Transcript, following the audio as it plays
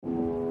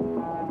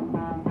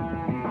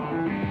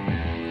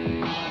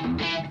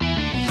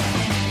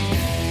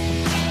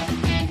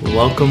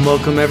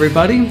Welcome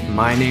everybody.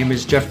 My name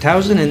is Jeff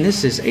Towson and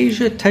this is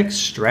Asia Tech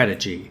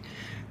Strategy.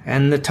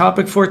 And the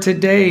topic for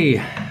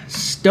today,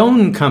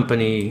 Stone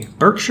Company.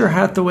 Berkshire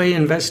Hathaway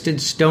invested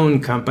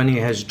Stone Company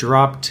has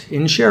dropped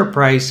in share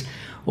price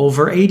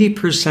over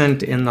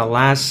 80% in the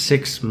last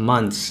 6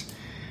 months.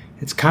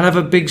 It's kind of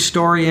a big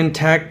story in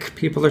tech.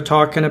 People are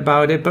talking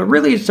about it, but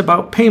really it's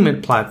about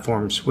payment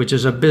platforms, which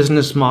is a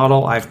business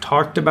model I've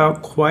talked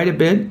about quite a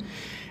bit.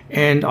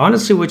 And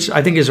honestly, which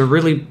I think is a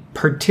really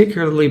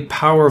particularly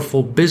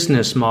powerful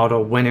business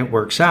model when it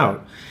works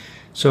out.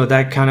 So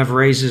that kind of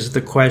raises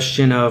the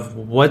question of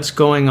what's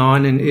going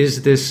on and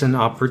is this an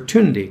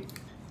opportunity?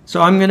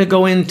 So I'm going to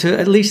go into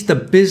at least the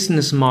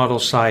business model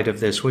side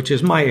of this, which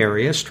is my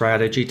area,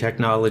 strategy,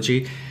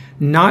 technology,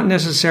 not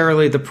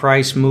necessarily the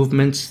price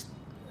movements,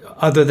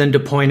 other than to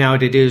point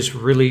out it is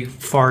really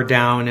far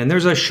down. And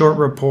there's a short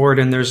report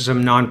and there's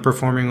some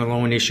non-performing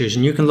loan issues.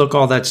 And you can look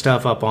all that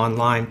stuff up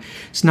online.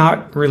 It's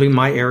not really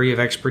my area of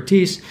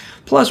expertise.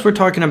 Plus, we're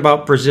talking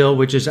about Brazil,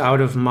 which is out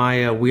of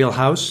my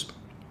wheelhouse.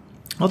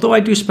 Although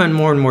I do spend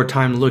more and more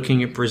time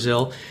looking at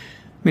Brazil.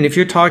 I mean, if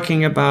you're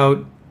talking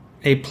about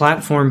a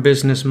platform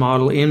business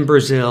model in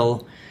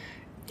Brazil,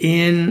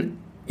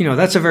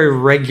 that's a very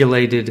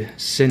regulated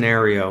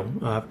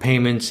scenario,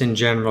 payments in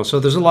general. So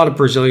there's a lot of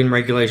Brazilian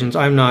regulations.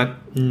 I'm not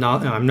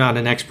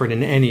an expert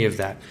in any of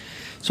that.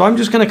 So I'm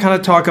just going to kind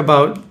of talk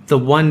about the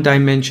one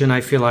dimension I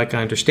feel like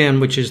I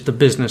understand, which is the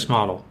business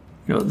model,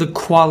 the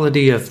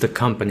quality of the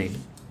company.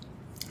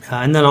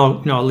 And then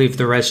I'll leave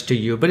the rest to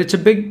you. But it's a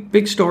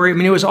big story. I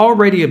mean, it was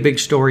already a big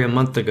story a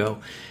month ago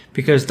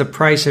because the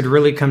price had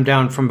really come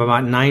down from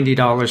about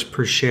 $90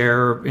 per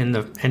share in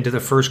the end of the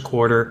first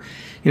quarter,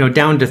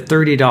 down to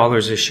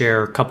 $30 a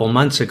share a couple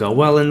months ago.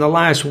 Well, in the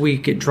last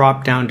week, it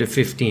dropped down to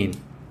 $15.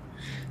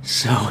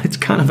 So it's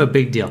kind of a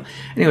big deal.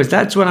 Anyways,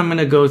 that's what I'm going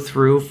to go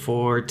through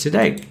for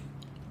today.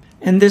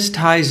 And this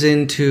ties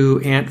into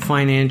Ant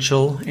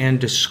Financial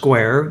and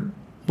Square,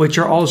 which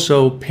are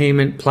also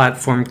payment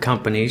platform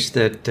companies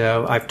that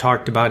I've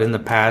talked about in the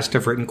past.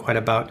 I've written quite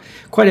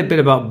a bit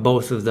about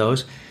both of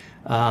those.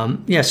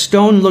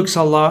 Stone looks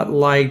a lot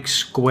like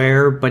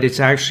Square, but it's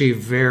actually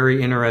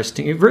very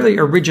interesting, a really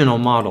original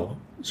model.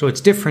 So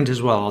it's different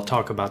as well. I'll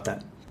talk about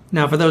that.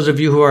 Now, for those of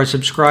you who are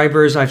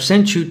subscribers, I've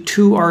sent you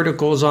 2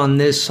 articles on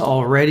this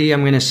already.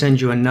 I'm going to send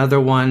you another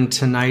one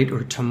tonight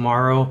or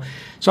tomorrow.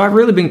 So I've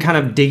really been kind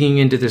of digging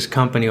into this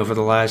company over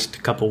the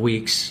last couple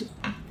weeks.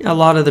 A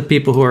lot of the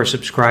people who are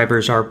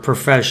subscribers are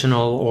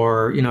professional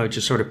or,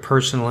 just sort of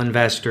personal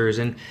investors.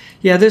 And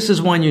yeah, this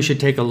is one you should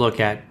take a look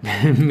at.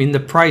 I mean,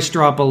 the price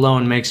drop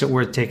alone makes it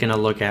worth taking a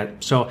look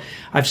at. So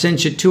I've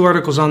sent you 2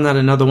 articles on that.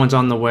 Another one's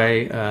on the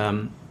way.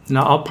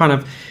 Now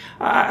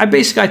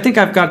I think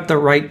I've got the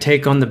right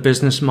take on the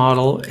business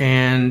model,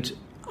 and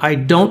I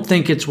don't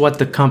think it's what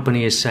the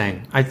company is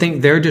saying. I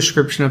think their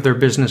description of their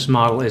business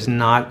model is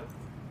not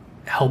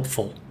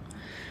helpful.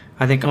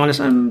 I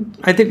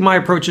think my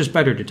approach is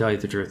better, to tell you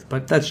the truth,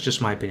 but that's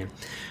just my opinion.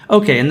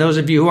 Okay, and those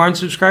of you who aren't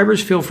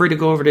subscribers, feel free to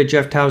go over to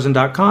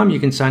jefftowson.com.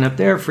 You can sign up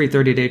there, free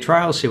 30-day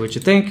trial, see what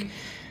you think.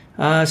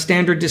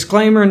 Standard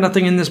disclaimer,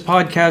 nothing in this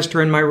podcast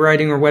or in my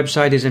writing or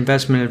website is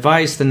investment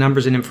advice. The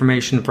numbers and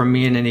information from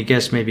me and any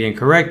guest may be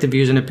incorrect. The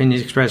views and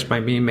opinions expressed by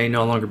me may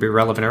no longer be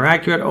relevant or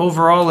accurate.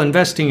 Overall,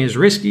 investing is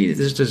risky.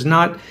 This is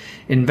not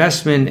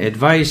investment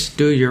advice.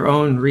 Do your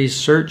own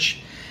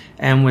research.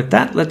 And with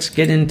that, let's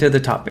get into the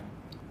topic.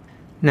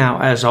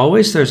 Now, as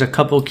always, there's a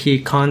couple key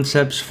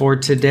concepts for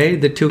today.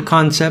 The 2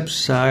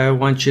 concepts I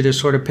want you to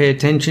sort of pay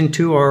attention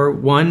to are,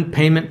 1,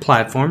 payment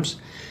platforms.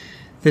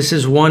 This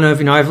is one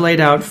of, I've laid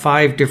out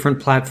 5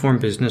 different platform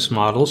business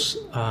models.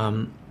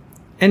 And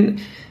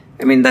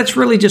I mean, that's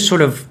really just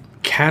sort of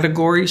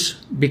categories,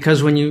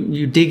 because when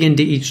you dig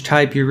into each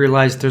type, you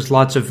realize there's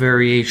lots of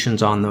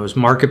variations on those.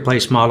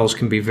 Marketplace models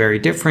can be very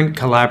different.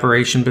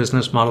 Collaboration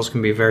business models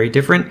can be very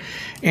different.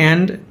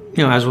 And,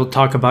 as we'll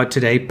talk about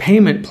today,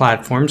 payment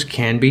platforms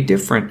can be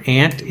different.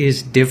 Ant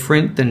is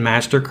different than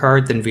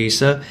MasterCard, than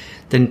Visa,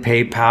 than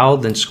PayPal,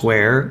 than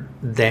Square,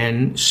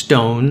 than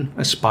Stone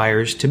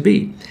aspires to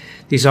be.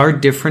 These are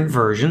different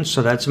versions,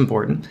 so that's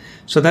important.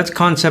 So that's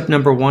concept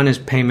number 1 is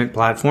payment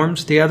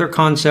platforms. The other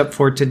concept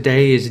for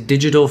today is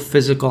digital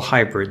physical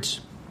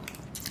hybrids.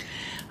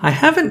 I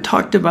haven't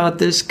talked about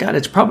this. God,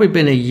 it's probably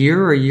been a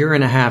year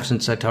and a half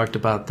since I talked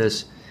about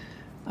this.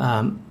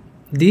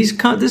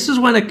 This is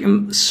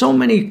when so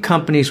many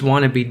companies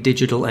want to be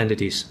digital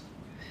entities.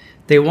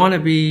 They want to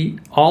be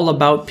all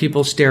about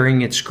people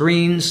staring at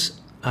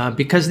screens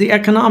because the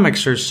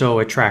economics are so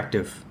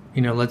attractive.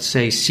 Let's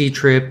say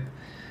Ctrip.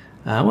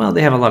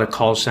 They have a lot of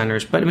call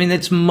centers, but I mean,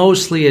 it's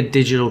mostly a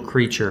digital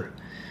creature.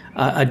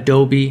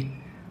 Adobe.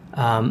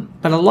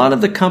 But a lot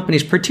of the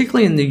companies,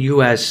 particularly in the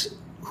US,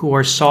 who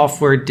are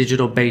software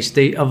digital based,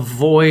 they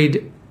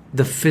avoid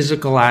the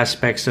physical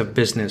aspects of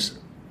business.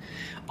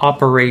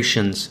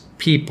 Operations,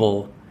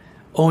 people,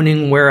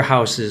 owning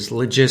warehouses,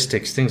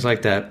 logistics, things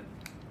like that.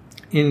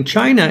 In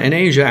China and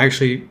Asia,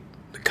 actually,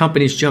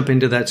 companies jump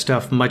into that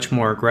stuff much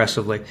more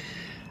aggressively.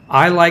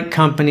 I like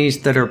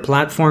companies that are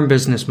platform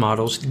business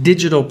models,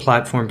 digital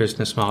platform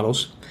business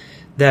models,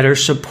 that are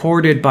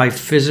supported by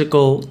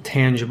physical,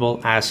 tangible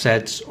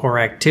assets or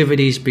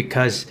activities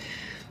because,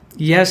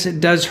 yes,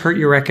 it does hurt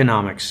your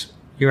economics.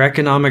 Your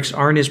economics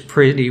aren't as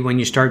pretty when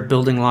you start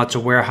building lots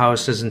of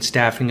warehouses and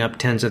staffing up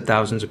tens of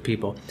thousands of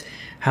people.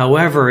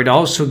 However, it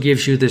also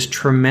gives you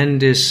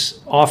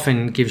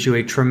often gives you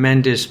a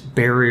tremendous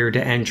barrier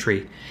to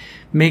entry.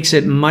 Makes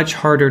it much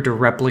harder to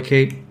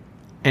replicate,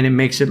 and it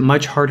makes it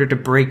much harder to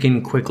break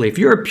in quickly. If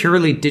you're a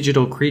purely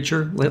digital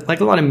creature, like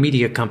a lot of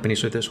media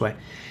companies are this way,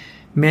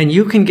 man,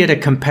 you can get a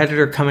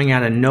competitor coming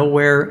out of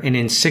nowhere, and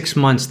in 6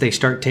 months, they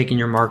start taking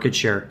your market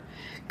share.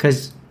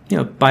 Because,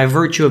 by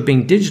virtue of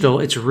being digital,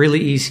 it's really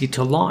easy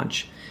to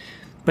launch.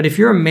 But if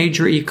you're a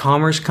major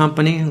e-commerce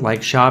company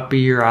like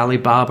Shopee or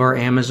Alibaba or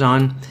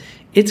Amazon,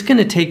 it's going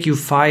to take you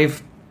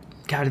 5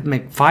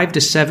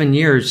 to 7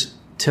 years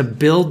to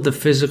build the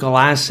physical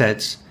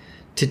assets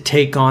to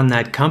take on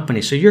that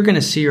company. So you're going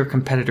to see your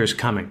competitors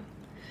coming.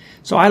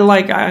 So I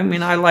like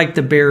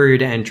the barrier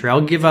to entry.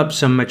 I'll give up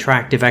some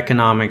attractive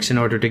economics in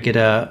order to get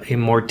a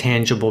more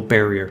tangible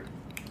barrier.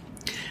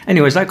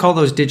 Anyways, I call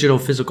those digital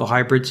physical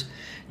hybrids.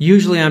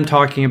 Usually I'm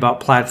talking about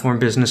platform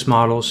business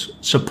models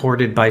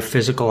supported by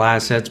physical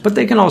assets, but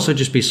they can also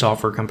just be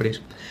software companies.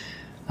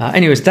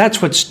 Anyways,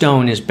 that's what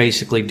Stone is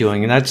basically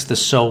doing, and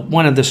that's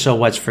one of the so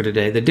whats for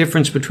today. The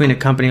difference between a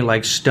company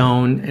like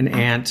Stone and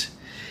Ant,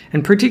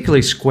 and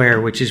particularly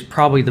Square, which is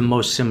probably the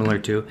most similar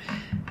to,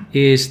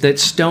 is that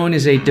Stone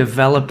is a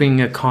developing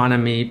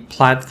economy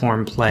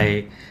platform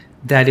play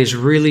that is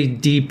really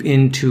deep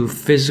into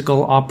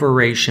physical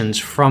operations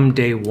from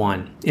day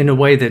one in a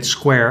way that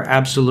Square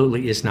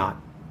absolutely is not.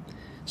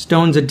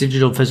 Stone's a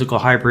digital physical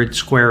hybrid,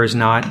 Square is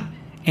not.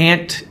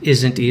 Ant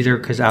isn't either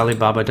because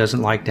Alibaba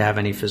doesn't like to have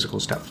any physical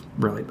stuff,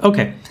 really.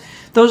 Okay,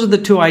 those are the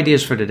two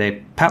ideas for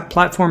today.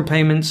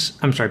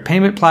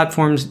 Payment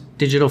platforms,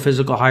 digital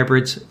physical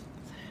hybrids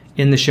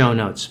in the show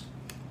notes.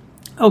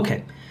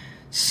 Okay,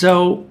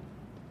 so,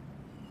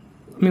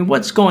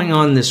 what's going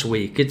on this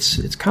week?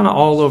 It's kind of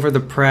all over the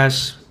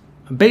press.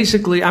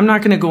 Basically, I'm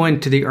not going to go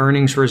into the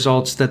earnings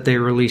results that they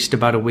released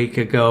about a week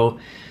ago.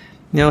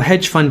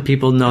 Hedge fund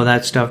people know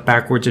that stuff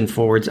backwards and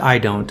forwards. I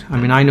don't.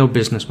 I know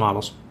business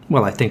models.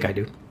 Well, I think I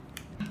do.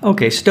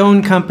 Okay,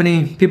 Stone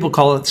Company. People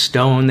call it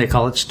Stone. They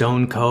call it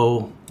Stone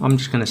Co. I'm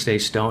just going to say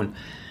Stone.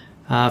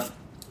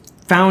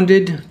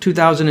 Founded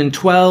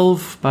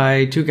 2012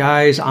 by two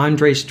guys,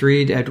 Andre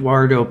Street,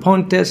 Eduardo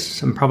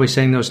Pontes. I'm probably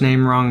saying those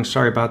names wrong.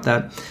 Sorry about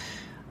that.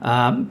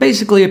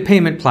 Basically a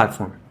payment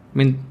platform.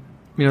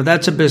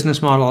 That's a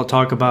business model. I'll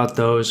talk about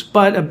those.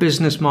 But a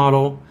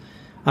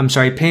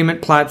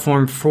payment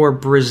platform for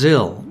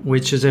Brazil,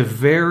 which is a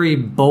very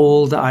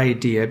bold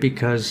idea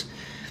because,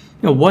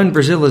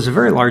 Brazil is a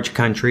very large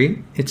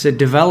country. It's a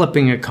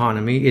developing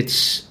economy.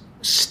 It's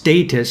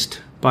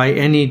statist by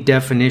any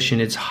definition.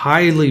 It's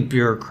highly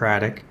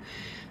bureaucratic.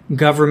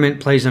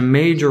 Government plays a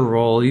major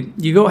role.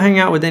 You go hang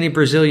out with any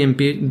Brazilian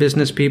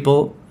business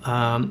people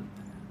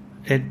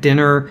at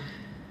dinner.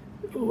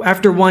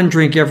 After one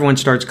drink, everyone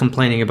starts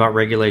complaining about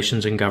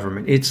regulations and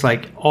government. It's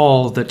like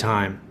all the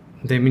time.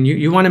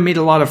 You want to meet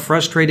a lot of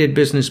frustrated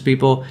business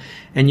people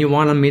and you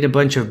want to meet a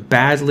bunch of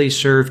badly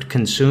served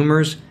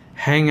consumers,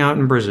 hang out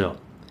in Brazil.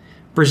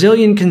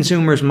 Brazilian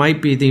consumers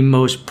might be the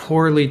most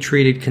poorly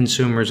treated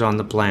consumers on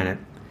the planet.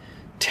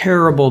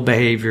 Terrible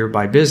behavior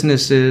by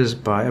businesses,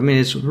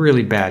 it's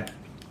really bad.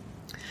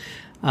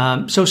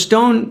 So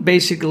Stone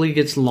basically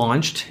gets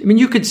launched.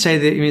 You could say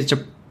that it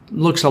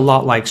looks a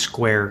lot like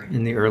Square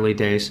in the early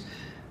days,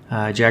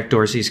 Jack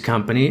Dorsey's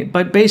company.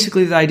 But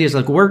basically the idea is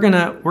we're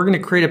gonna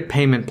create a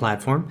payment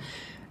platform,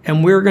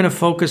 and we're gonna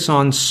focus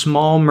on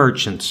small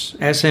merchants,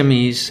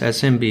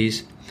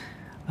 SMBs,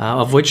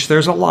 of which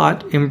there's a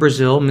lot in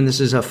Brazil. This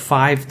is a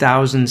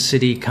 5,000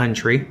 city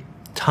country.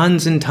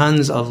 Tons and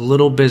tons of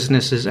little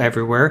businesses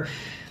everywhere.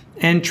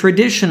 And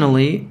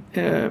traditionally,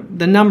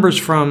 the numbers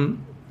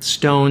from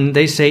Stone,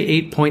 they say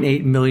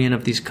 8.8 million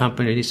of these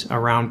companies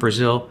around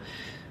Brazil,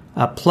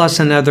 plus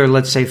another,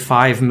 let's say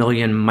 5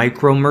 million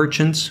micro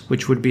merchants,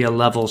 which would be a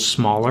level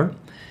smaller.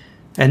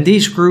 And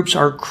these groups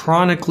are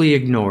chronically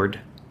ignored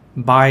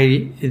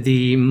by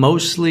a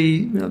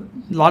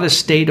lot of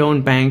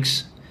state-owned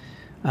banks,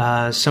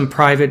 some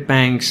private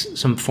banks,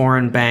 some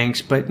foreign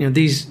banks, but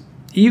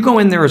you go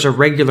in there as a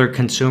regular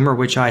consumer,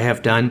 which I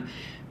have done,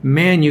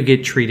 man, you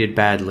get treated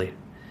badly.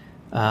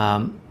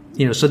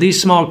 So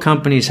these small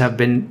companies have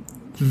been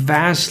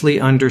vastly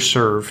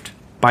underserved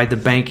by the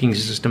banking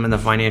system and the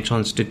financial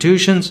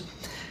institutions,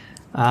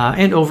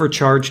 and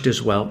overcharged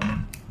as well.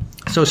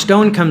 So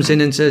Stone comes in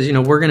and says,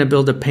 we're going to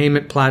build a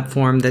payment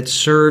platform that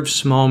serves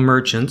small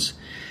merchants,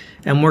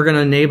 and we're going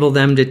to enable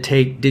them to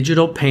take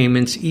digital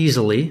payments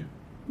easily,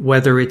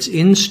 whether it's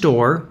in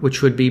store,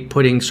 which would be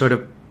putting sort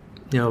of,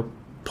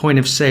 point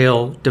of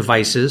sale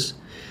devices,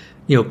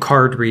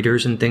 card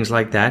readers and things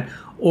like that,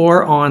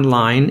 or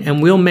online,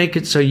 and we'll make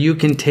it so you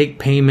can take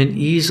payment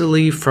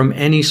easily from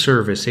any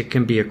service. It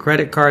can be a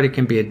credit card, it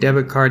can be a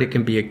debit card, it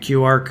can be a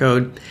QR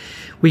code.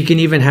 We can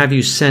even have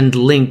you send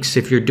links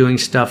if you're doing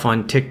stuff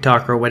on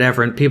TikTok or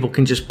whatever, and people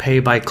can just pay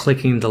by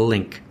clicking the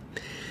link.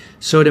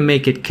 So to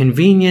make it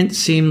convenient,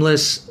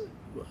 seamless,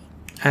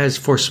 as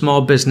for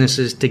small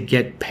businesses to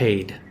get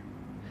paid.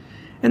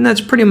 And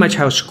that's pretty much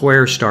how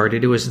Square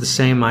started. It was the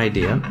same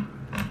idea.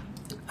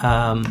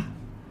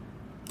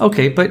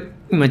 Okay, but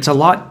it's a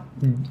lot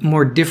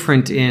more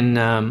different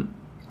in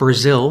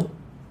Brazil.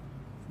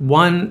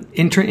 One,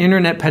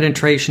 internet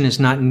penetration is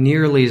not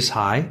nearly as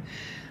high.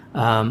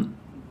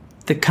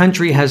 The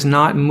country has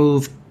not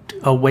moved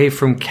away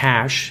from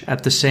cash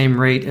at the same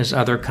rate as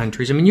other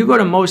countries. I mean, you go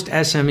to most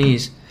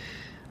SMEs,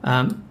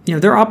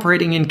 they're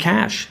operating in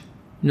cash.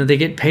 They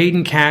get paid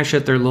in cash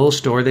at their little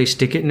store. They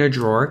stick it in a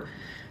drawer.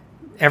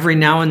 Every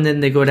now and then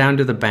they go down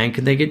to the bank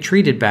and they get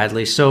treated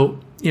badly. So,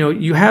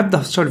 you have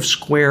the sort of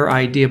Square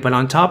idea, but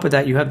on top of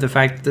that, you have the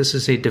fact that this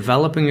is a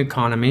developing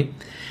economy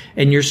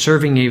and you're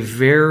serving a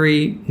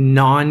very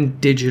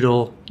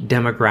non-digital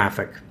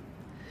demographic.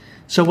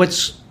 So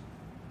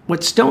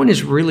what Stone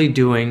is really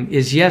doing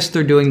is, yes,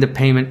 they're doing the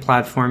payment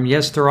platform.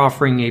 Yes, they're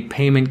offering a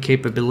payment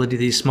capability to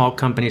these small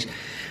companies,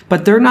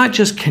 but they're not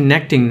just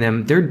connecting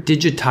them, they're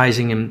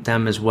digitizing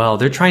them as well.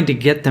 They're trying to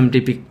get them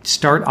to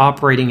start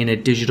operating in a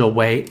digital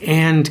way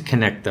and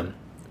connect them.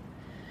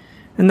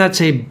 And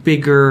that's a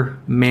bigger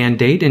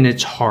mandate, and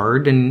it's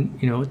hard, and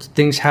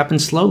things happen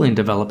slowly in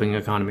developing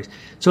economies.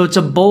 So it's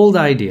a bold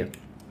idea.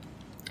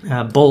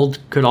 Bold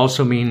could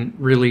also mean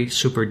really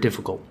super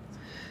difficult.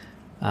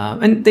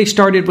 And they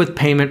started with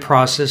payment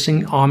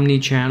processing,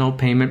 omni-channel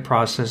payment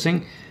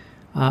processing.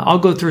 I'll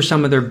go through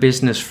some of their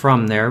business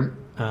from there,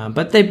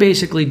 but they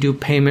basically do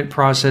payment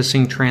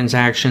processing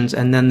transactions,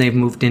 and then they've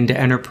moved into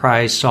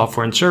enterprise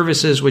software and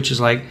services, which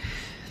is like,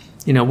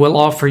 we'll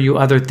offer you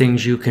other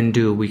things you can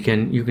do.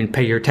 You can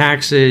pay your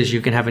taxes,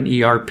 you can have an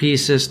ERP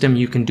system,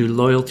 you can do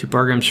loyalty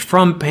programs.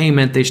 From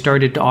payment, they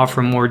started to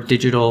offer more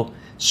digital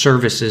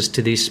services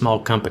to these small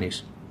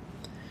companies.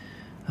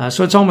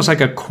 So it's almost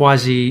like a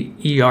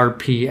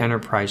quasi-ERP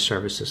enterprise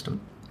service system.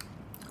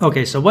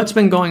 Okay, so what's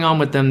been going on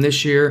with them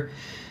this year?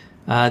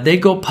 They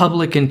go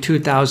public in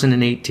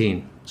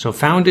 2018. So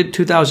founded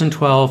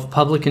 2012,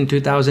 public in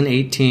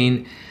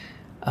 2018.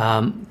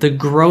 The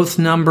growth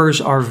numbers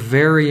are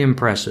very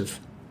impressive.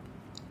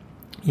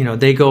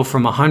 They go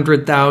from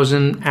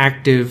 100,000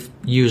 active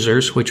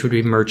users, which would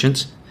be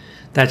merchants.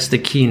 That's the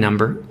key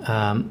number.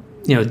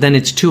 Then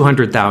it's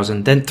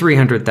 200,000, then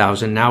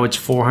 300,000. Now it's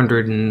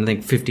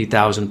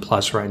 450,000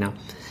 plus right now.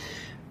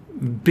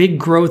 Big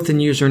growth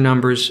in user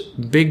numbers,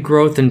 big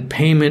growth in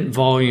payment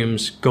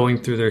volumes going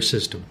through their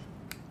system.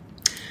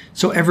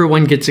 So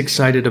everyone gets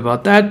excited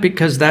about that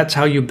because that's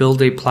how you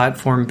build a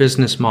platform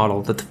business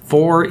model. The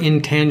 4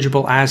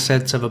 intangible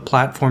assets of a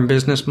platform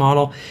business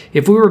model.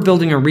 If we were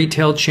building a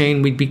retail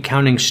chain, we'd be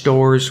counting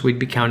stores, we'd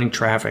be counting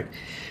traffic.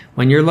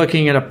 When you're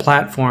looking at a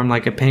platform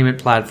like a payment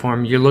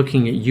platform, you're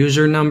looking at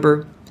user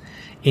number,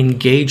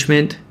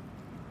 engagement,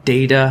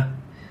 data,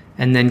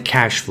 and then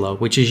cash flow,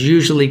 which is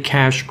usually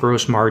cash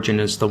gross margin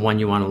is the one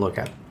you want to look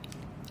at.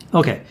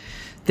 Okay,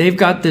 they've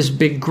got this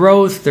big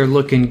growth. They're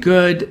looking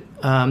good.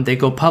 They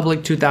go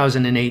public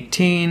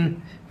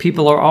 2018.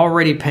 People are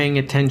already paying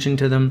attention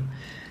to them.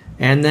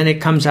 And then it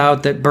comes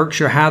out that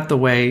Berkshire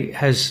Hathaway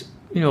has,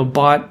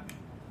 bought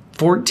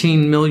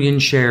 14 million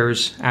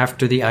shares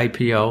after the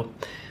IPO,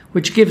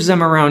 which gives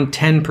them around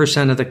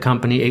 10% of the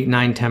company, 8,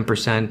 9,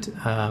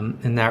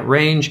 10% in that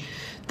range.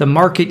 The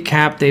market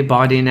cap they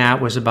bought in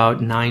at was about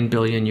 $9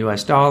 billion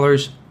US.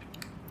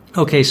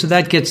 Okay, so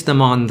that gets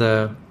them on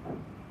the,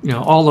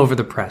 all over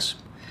the press.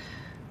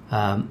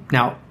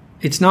 Now,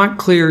 it's not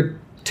clear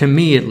to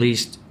me, at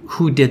least,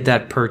 who did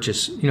that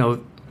purchase.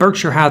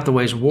 Berkshire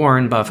Hathaway's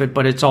Warren Buffett,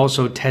 but it's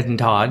also Ted and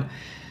Todd.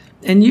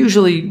 And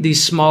usually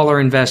these smaller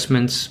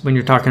investments, when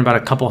you're talking about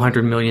a couple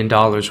 $100 million,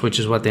 which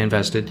is what they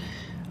invested,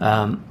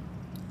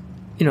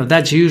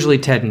 that's usually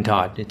Ted and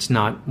Todd. It's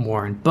not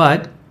Warren.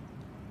 But,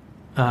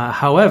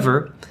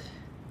 however,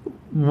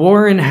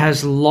 Warren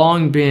has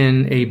long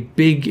been a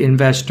big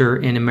investor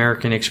in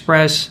American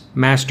Express,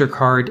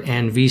 MasterCard,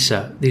 and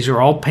Visa. These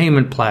are all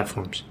payment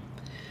platforms.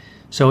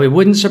 So it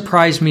wouldn't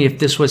surprise me if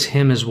this was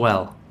him as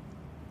well.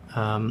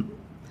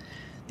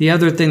 The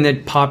other thing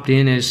that popped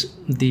in is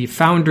the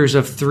founders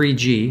of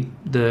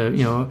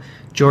 3G,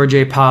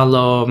 Jorge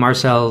Paulo,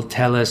 Marcel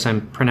Teles,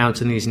 I'm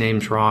pronouncing these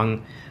names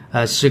wrong,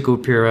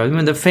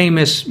 Sicupira, the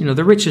famous,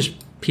 the richest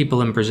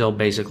people in Brazil,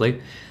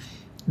 basically.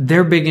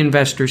 They're big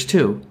investors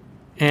too.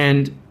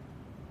 And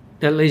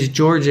at least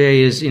Jorge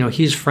is,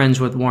 he's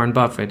friends with Warren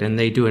Buffett and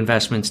they do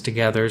investments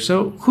together.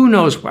 So who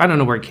knows? I don't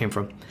know where it came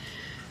from.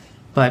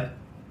 But,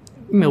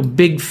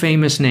 big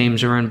famous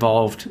names are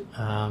involved.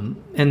 And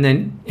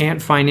then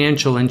Ant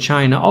Financial in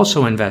China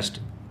also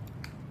invested.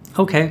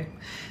 Okay,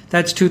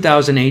 that's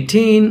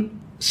 2018.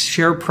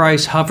 Share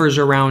price hovers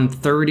around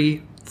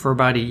 30 for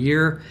about a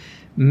year.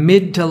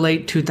 Mid to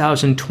late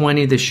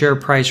 2020, the share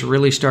price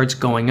really starts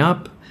going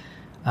up.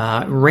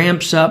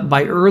 Ramps up.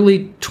 By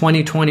early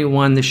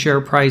 2021, the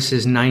share price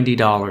is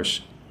 $90.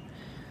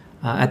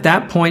 At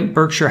that point,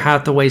 Berkshire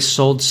Hathaway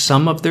sold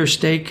some of their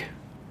stake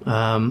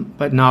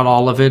but not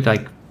all of it,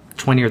 like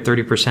 20 or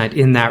 30%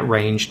 in that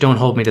range. Don't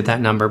hold me to that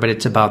number, but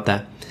it's about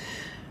that.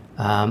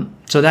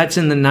 So that's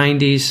in the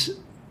 90s.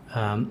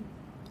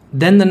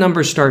 Then the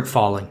numbers start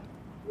falling.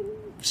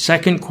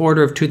 Second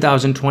quarter of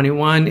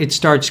 2021, it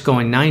starts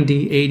going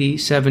 90, 80,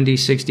 70,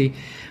 60.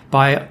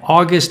 By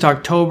August,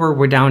 October,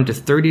 we're down to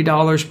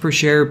 $30 per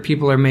share.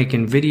 People are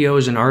making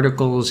videos and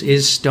articles.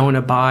 Is Stone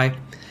a buy?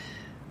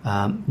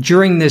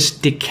 During this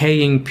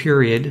decaying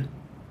period,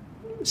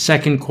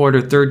 second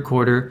quarter, third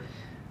quarter,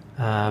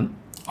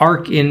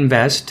 ARK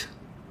Invest,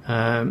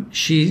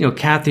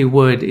 Cathie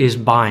Wood is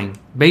buying.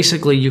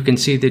 Basically, you can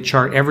see the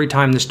chart. Every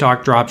time the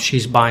stock drops,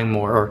 she's buying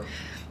more. Or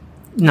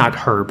not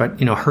her, but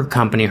her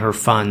company, her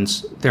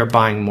funds, they're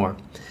buying more.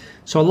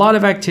 So a lot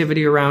of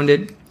activity around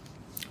it.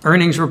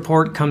 Earnings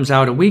report comes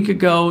out a week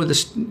ago.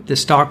 The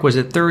stock was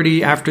at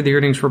 30. After the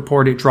earnings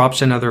report, it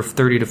drops another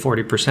 30 to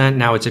 40%.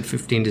 Now it's at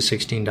 $15 to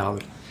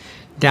 $16.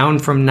 Down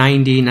from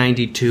 90,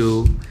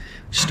 92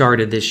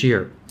 started this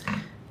year.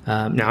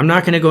 Now, I'm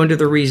not going to go into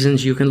the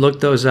reasons. You can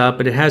look those up,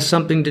 but it has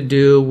something to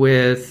do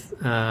with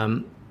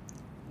the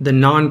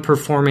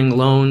non-performing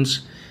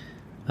loans.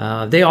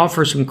 They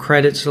offer some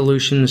credit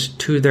solutions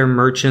to their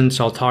merchants.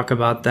 I'll talk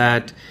about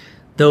that.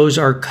 Those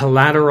are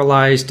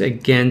collateralized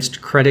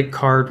against credit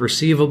card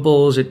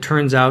receivables. It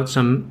turns out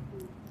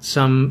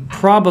some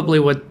probably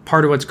what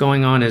part of what's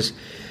going on is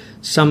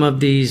some of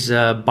these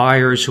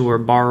buyers who are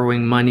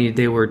borrowing money,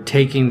 they were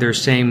taking their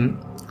same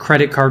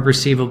credit card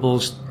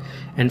receivables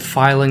and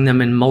filing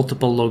them in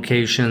multiple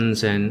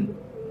locations. And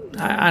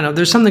I don't know,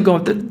 there's something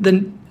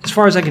going. As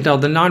far as I can tell,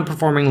 the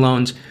non-performing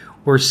loans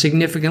were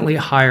significantly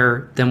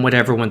higher than what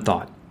everyone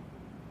thought.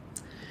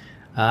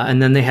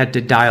 And then they had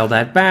to dial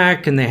that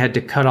back, and they had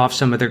to cut off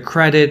some of their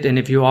credit. And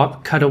if you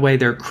cut away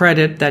their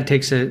credit, that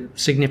takes a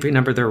significant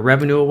number of their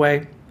revenue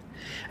away.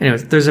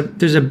 Anyways, there's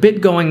a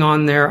bit going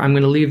on there. I'm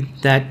going to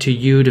leave that to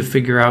you to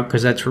figure out,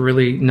 because that's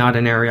really not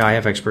an area I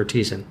have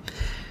expertise in.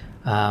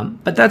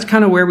 But that's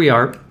kind of where we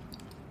are.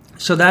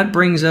 So that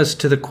brings us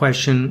to the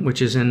question,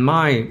 which is in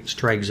my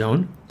strike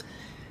zone.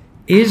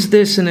 Is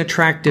this an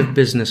attractive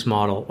business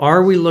model?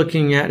 Are we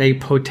looking at a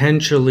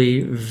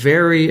potentially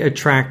very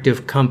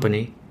attractive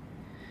company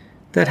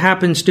that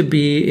happens to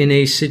be in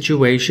a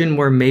situation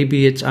where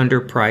maybe it's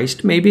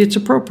underpriced, maybe it's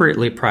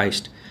appropriately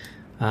priced,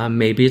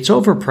 maybe it's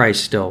overpriced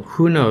still?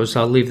 Who knows?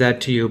 I'll leave that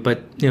to you.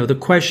 But the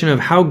question of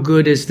how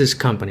good is this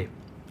company,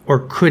 or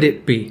could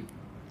it be?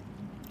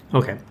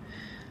 Okay.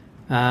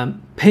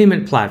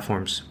 Payment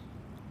platforms.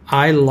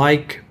 I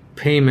like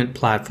payment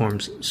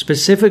platforms.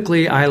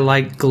 Specifically, I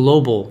like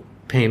global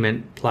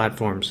payment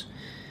platforms.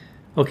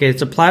 Okay,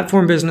 it's a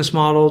platform business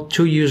model,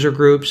 two user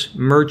groups,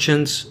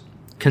 merchants,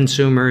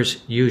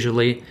 consumers,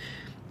 usually.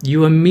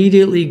 You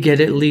immediately get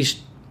at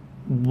least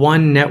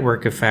one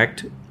network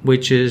effect,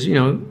 which is,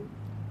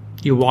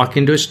 you walk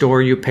into a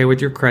store, you pay with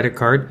your credit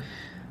card.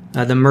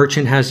 The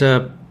merchant has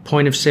a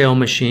point of sale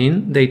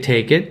machine. They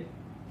take it.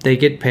 They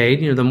get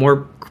paid. The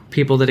more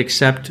people that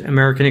accept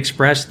American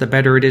Express, the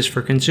better it is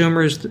for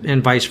consumers,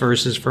 and vice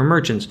versa for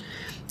merchants.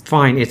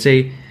 Fine. It's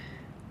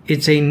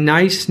a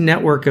nice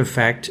network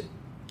effect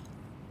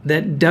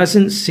that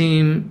doesn't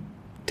seem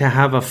to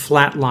have a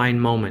flatline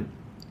moment.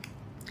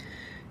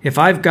 If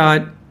I've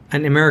got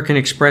an American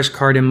Express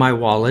card in my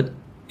wallet,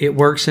 it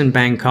works in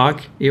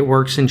Bangkok, it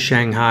works in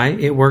Shanghai,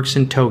 it works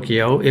in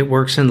Tokyo, it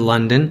works in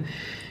London.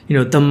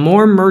 The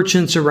more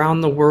merchants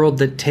around the world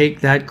that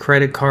take that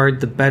credit card,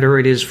 the better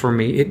it is for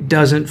me. It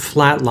doesn't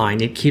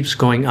flatline. It keeps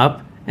going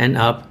up and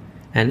up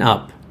and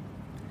up.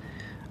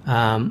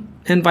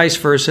 And vice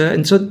versa.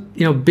 And so,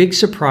 big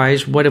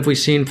surprise, what have we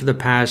seen for the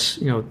past,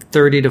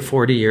 30 to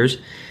 40 years,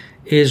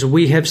 is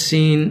we have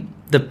seen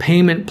the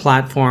payment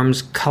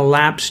platforms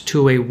collapse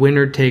to a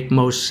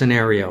winner-take-most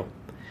scenario.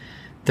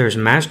 There's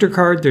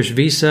MasterCard, there's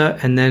Visa,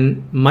 and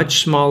then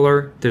much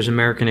smaller, there's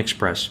American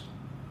Express.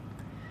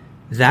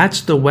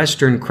 That's the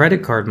Western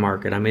credit card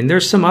market. I mean,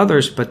 there's some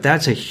others, but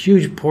that's a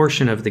huge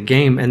portion of the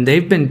game, and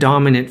they've been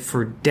dominant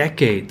for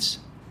decades.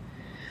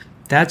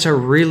 That's a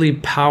really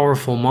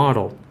powerful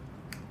model.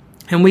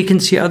 And we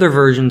can see other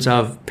versions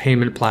of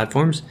payment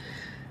platforms,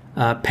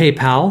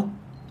 PayPal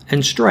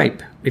and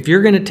Stripe. If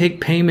you're going to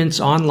take payments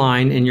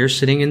online and you're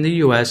sitting in the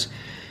US,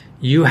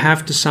 you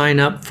have to sign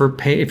up for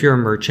if you're a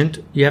merchant,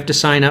 you have to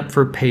sign up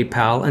for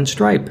PayPal and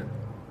Stripe.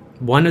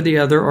 One or the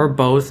other or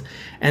both.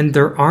 And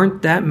there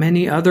aren't that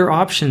many other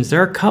options.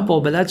 There are a couple,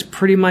 but that's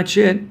pretty much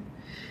it.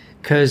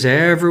 Because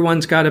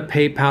everyone's got a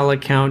PayPal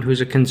account who's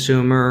a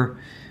consumer,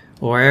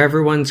 or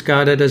everyone's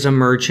got it as a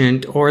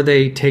merchant, or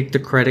they take the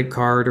credit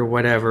card or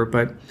whatever.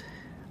 But,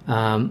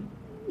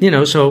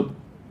 so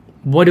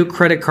what do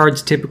credit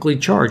cards typically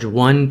charge?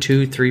 1%,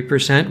 2%,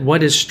 3%?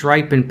 What does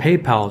Stripe and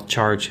PayPal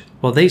charge?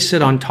 Well, they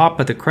sit on top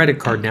of the credit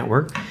card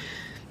network.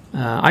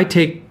 I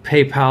take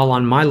PayPal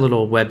on my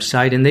little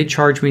website, and they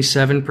charge me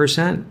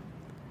 7%.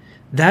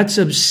 That's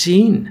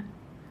obscene.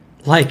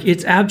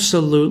 It's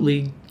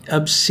absolutely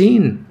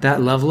obscene,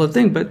 that level of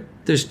thing. But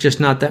there's just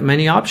not that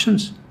many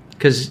options.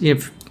 Because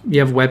if you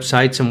have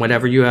websites and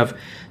whatever, you have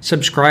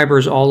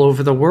subscribers all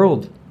over the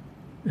world.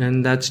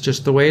 and that's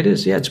just the way it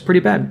is. Yeah, it's pretty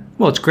bad.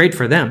 Well, it's great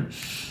for them.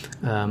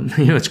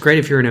 It's great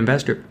if you're an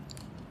investor.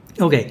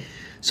 Okay,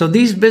 so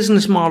these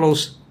business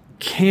models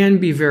can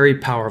be very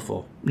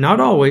powerful. Not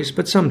always,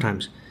 but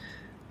sometimes.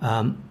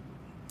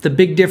 The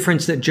big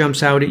difference that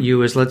jumps out at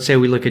you is, let's say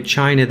we look at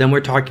China, then we're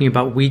talking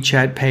about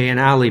WeChat Pay and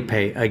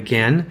Alipay.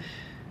 Again,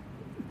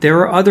 there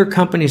are other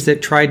companies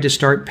that tried to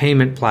start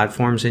payment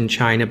platforms in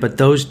China, but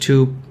those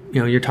two,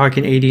 you're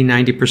talking 80,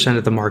 90%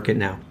 of the market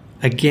now.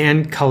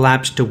 Again,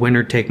 collapsed to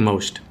winner take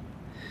most.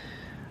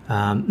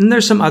 And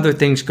there's some other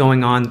things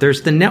going on.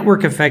 There's the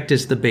network effect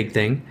is the big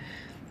thing,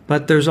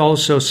 but there's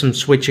also some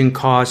switching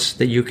costs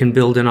that you can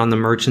build in on the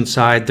merchant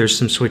side. There's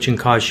some switching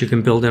costs you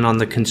can build in on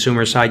the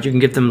consumer side. You can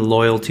give them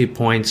loyalty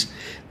points,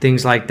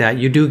 things like that.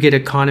 You do get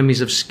economies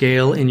of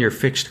scale in your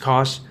fixed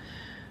costs.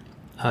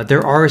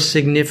 There are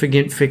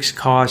significant fixed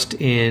costs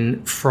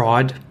in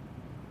fraud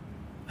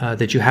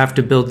that you have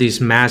to build these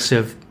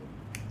massive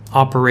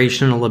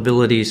operational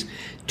abilities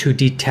to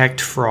detect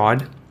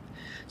fraud.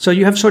 So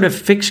you have sort of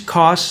fixed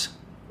costs,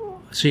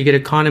 so you get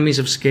economies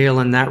of scale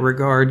in that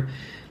regard.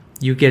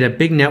 You get a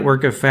big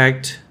network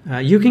effect.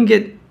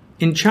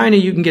 In China,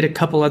 you can get a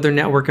couple other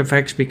network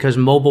effects because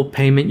mobile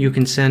payment, you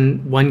can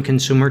send one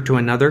consumer to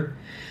another.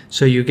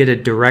 So you get a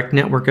direct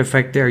network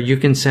effect there. You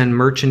can send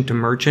merchant to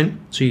merchant,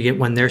 so you get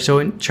one there. So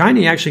in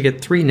China, you actually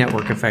get 3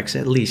 network effects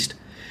at least.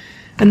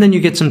 And then you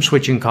get some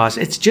switching costs.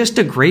 It's just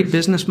a great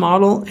business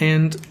model,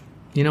 and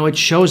it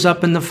shows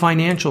up in the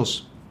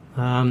financials.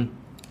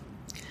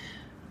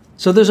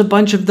 So there's a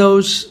bunch of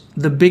those.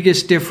 The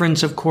biggest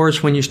difference, of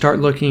course, when you start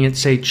looking at,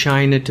 say,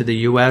 China to the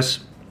US,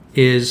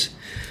 is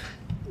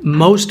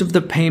most of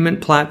the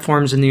payment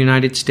platforms in the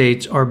United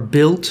States are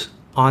built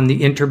on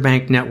the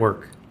interbank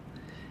network.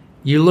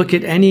 You look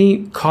at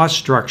any cost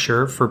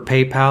structure for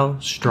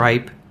PayPal,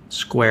 Stripe,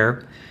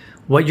 Square,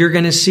 what you're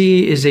going to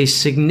see is a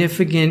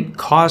significant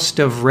cost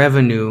of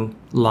revenue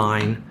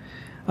line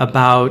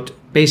about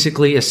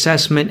basically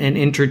assessment and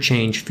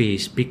interchange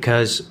fees,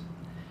 because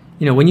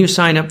when you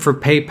sign up for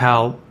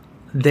PayPal,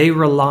 they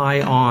rely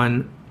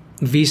on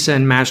Visa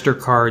and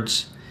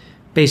MasterCard's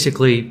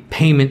basically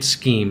payment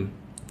scheme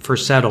for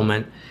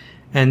settlement,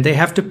 and they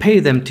have to pay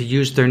them to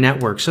use their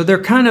network. So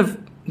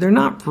they're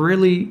not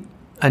really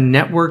a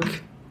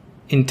network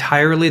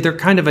entirely. They're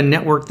kind of a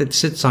network that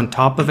sits on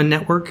top of a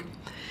network.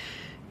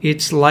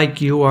 It's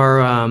like you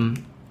are,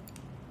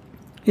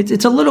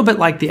 it's a little bit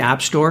like the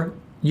App Store.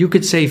 You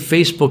could say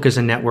Facebook is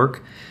a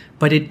network,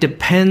 but it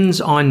depends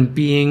on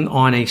being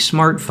on a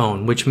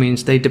smartphone, which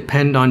means they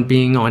depend on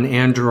being on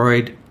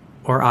Android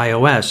or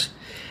iOS.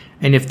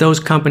 And if those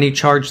companies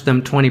charge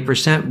them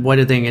 20%, what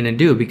are they going to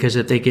do? Because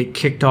if they get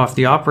kicked off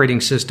the operating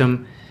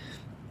system,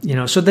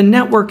 so the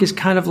network is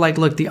kind of like,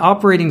 look, the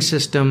operating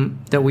system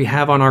that we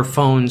have on our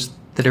phones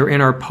that are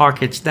in our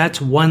pockets,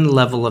 that's one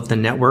level of the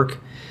network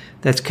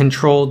that's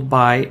controlled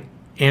by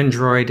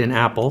Android and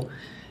Apple.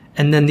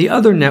 And then the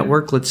other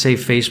network, let's say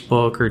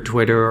Facebook or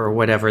Twitter or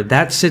whatever,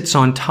 that sits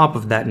on top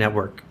of that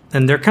network.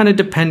 And they're kind of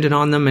dependent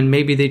on them, and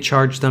maybe they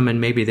charge them and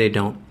maybe they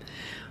don't.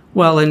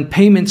 Well, in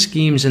payment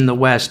schemes in the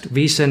West,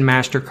 Visa and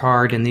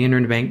MasterCard and the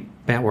interbank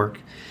network,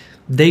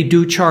 they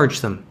do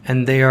charge them,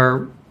 and they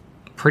are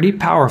pretty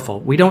powerful.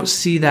 We don't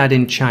see that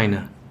in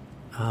China.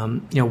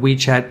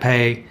 WeChat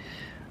Pay,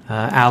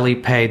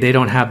 Alipay, they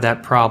don't have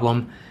that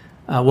problem.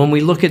 When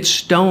we look at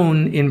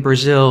Stone in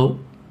Brazil,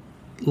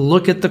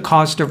 look at the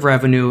cost of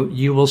revenue.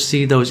 You will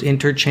see those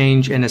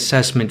interchange and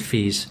assessment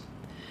fees.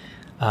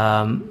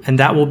 And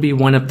that will be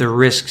one of the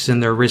risks in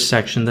their risk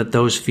section, that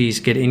those fees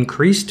get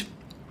increased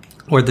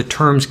or the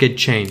terms get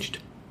changed.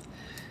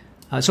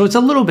 So it's a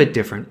little bit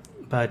different.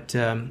 But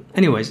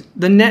anyways,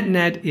 the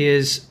net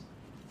is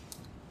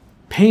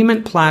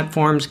payment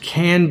platforms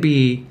can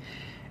be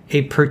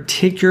a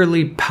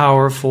particularly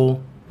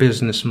powerful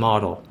business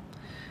model.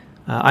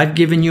 I've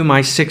given you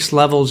my 6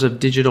 levels of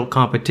digital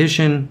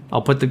competition.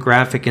 I'll put the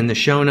graphic in the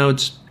show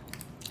notes.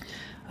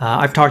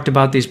 I've talked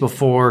about these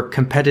before: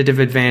 competitive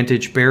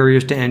advantage,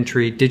 barriers to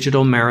entry,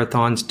 digital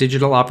marathons,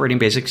 digital operating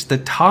basics. The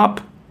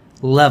top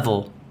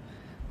level,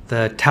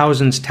 the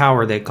Townsend's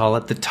Tower they call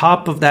it, the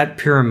top of that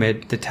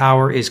pyramid, the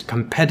tower, is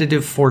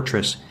competitive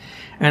fortress.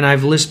 And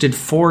I've listed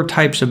 4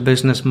 types of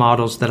business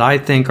models that I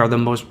think are the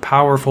most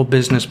powerful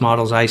business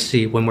models I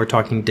see when we're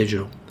talking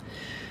digital.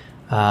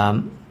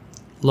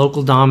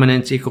 Local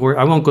dominance,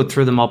 I won't go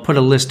through them. I'll put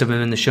a list of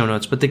them in the show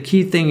notes. But the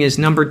key thing is,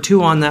 number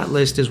 2 on that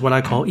list is what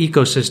I call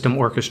ecosystem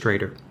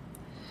orchestrator,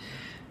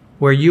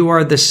 where you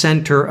are the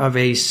center of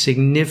a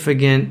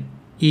significant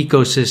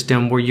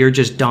ecosystem where you're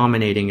just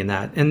dominating in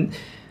that. And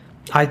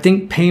I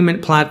think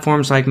payment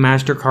platforms like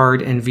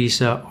MasterCard and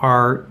Visa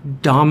are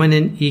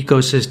dominant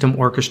ecosystem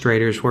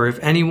orchestrators, where if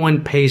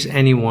anyone pays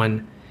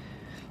anyone,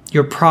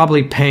 you're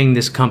probably paying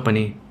this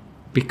company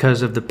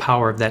because of the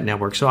power of that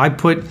network. So I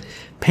put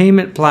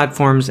payment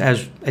platforms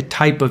as a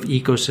type of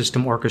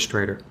ecosystem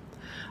orchestrator.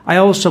 I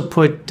also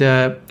put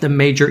the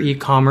major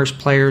e-commerce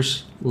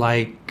players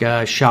like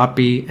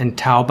Shopee and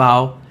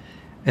Taobao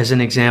as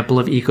an example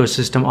of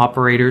ecosystem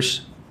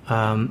operators.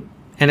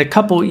 And a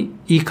couple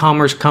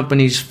e-commerce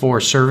companies for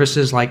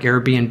services like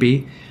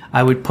Airbnb,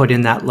 I would put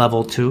in that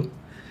level too.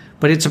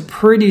 But it's a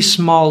pretty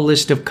small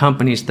list of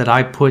companies that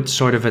I put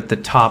sort of at the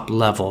top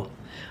level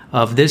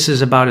of this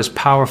is about as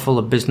powerful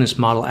a business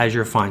model as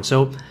you'll find.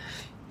 So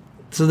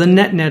the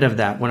net of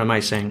that, what am I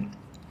saying?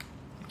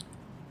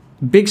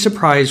 Big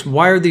surprise,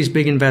 why are these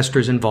big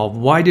investors involved?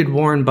 Why did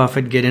Warren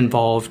Buffett get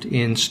involved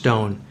in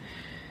Stone?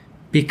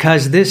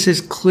 Because this is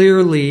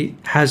clearly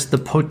has the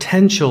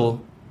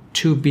potential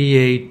to be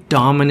a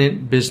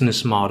dominant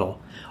business model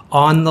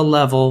on the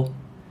level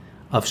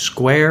of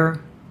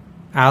Square,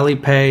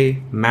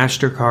 Alipay,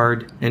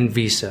 MasterCard, and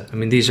Visa. I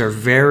mean, these are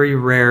very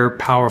rare,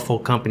 powerful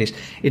companies.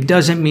 It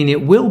doesn't mean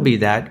it will be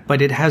that,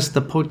 but it has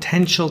the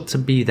potential to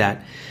be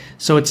that.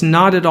 So it's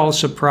not at all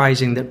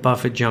surprising that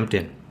Buffett jumped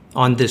in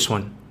on this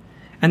one.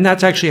 And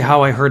that's actually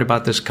how I heard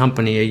about this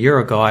company a year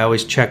ago. I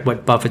always check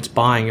what Buffett's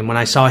buying. And when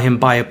I saw him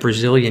buy a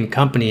Brazilian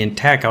company in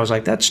tech, I was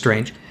like, that's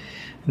strange.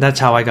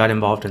 That's how I got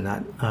involved in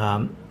that.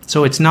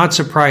 So it's not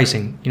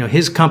surprising. You know,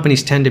 his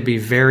companies tend to be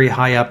very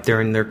high up there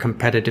in their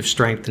competitive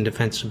strength and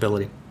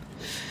defensibility.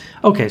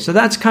 Okay, so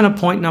that's kind of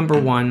point number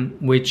one,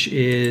 which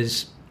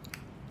is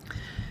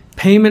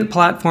payment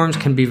platforms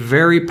can be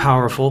very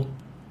powerful.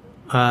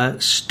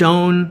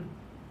 Stone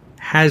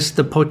has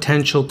the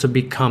potential to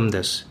become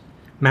this.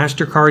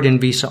 MasterCard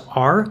and Visa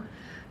are.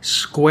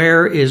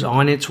 Square is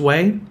on its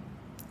way.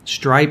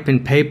 Stripe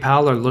and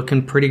PayPal are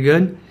looking pretty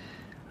good.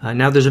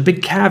 Now, there's a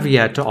big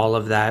caveat to all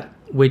of that,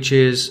 which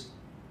is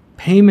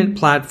payment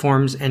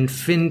platforms and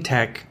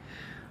fintech.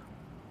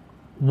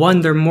 One,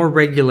 they're more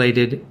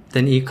regulated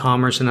than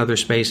e-commerce and other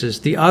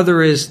spaces. The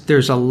other is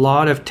there's a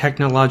lot of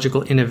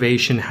technological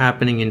innovation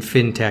happening in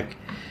fintech.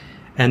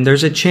 And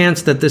there's a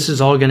chance that this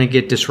is all going to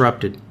get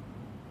disrupted.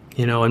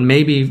 You know, and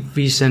maybe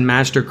Visa and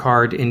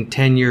MasterCard in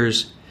 10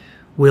 years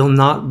will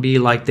not be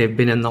like they've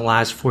been in the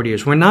last 40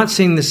 years. We're not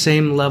seeing the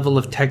same level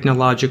of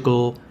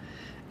technological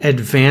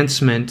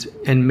advancement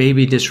and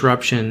maybe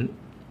disruption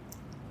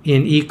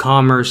in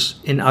e-commerce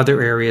in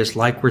other areas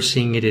like we're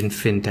seeing it in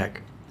fintech.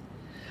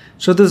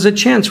 So there's a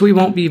chance we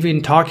won't be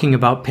even talking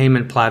about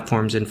payment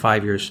platforms in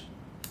 5 years.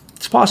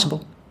 It's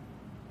possible.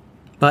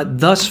 But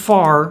thus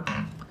far,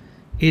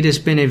 it has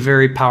been a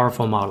very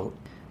powerful model.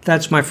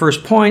 That's my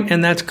first point,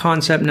 and that's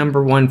concept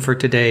number one for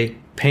today,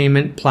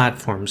 payment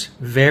platforms.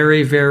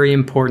 Very, very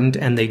important,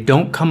 and they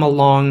don't come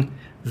along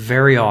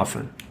very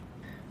often.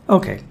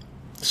 Okay,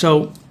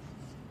 so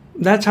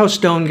that's how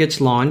Stone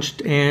gets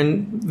launched,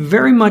 and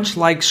very much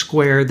like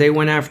Square, they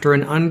went after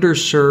an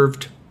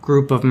underserved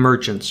group of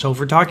merchants. So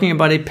if we're talking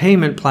about a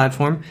payment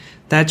platform,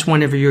 that's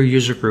one of your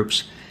user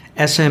groups,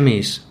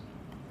 SMEs.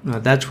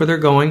 That's where they're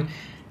going.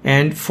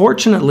 And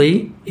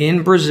fortunately,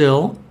 in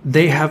Brazil,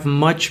 they have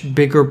much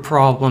bigger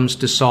problems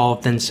to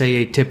solve than, say,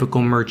 a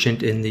typical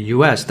merchant in the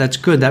US. That's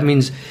good. That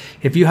means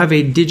if you have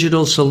a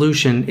digital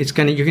solution, you're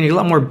going to get a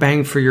lot more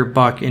bang for your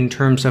buck in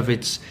terms of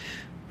its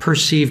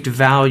perceived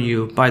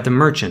value by the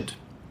merchant.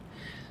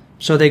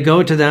 So they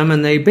go to them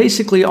and they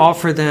basically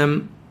offer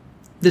them,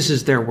 this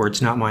is their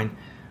words, not mine,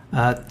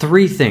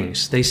 3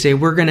 things. They say,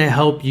 we're going to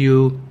help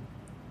you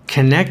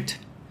connect,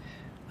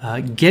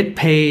 get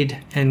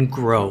paid, and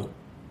grow.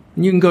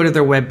 And you can go to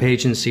their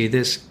webpage and see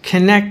this.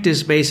 Connect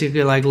is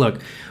basically like,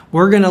 look,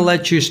 we're going to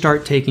let you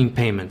start taking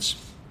payments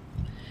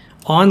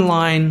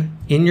online,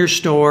 in your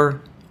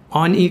store,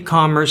 on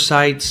e-commerce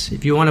sites.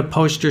 If you want to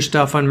post your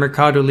stuff on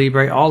Mercado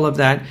Libre, all of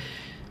that,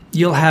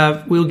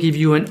 we'll give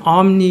you an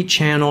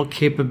omni-channel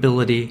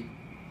capability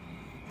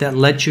that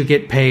lets you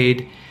get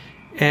paid.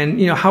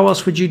 And, how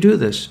else would you do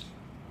this?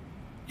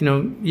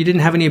 You didn't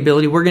have any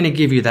ability. We're going to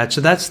give you that.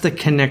 So that's the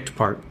connect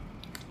part.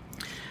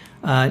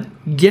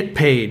 Get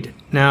paid.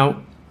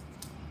 Now,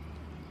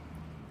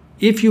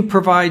 if you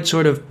provide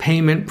sort of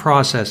payment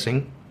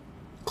processing,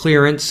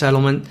 clearance,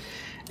 settlement,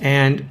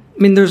 and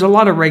there's a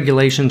lot of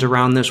regulations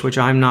around this, which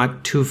I'm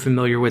not too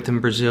familiar with in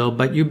Brazil,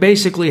 but you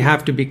basically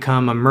have to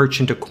become a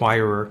merchant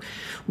acquirer.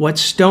 What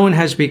Stone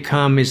has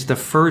become is the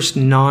first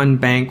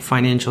non-bank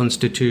financial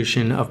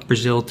institution of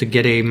Brazil to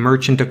get a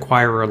merchant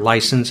acquirer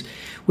license,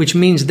 which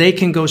means they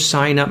can go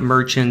sign up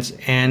merchants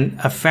and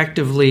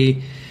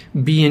effectively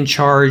be in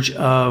charge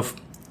of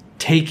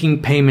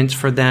taking payments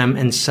for them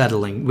and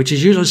settling, which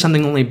is usually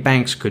something only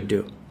banks could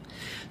do.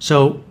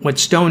 So what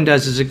Stone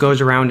does is it goes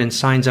around and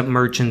signs up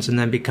merchants and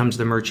then becomes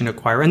the merchant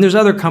acquirer. And there's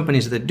other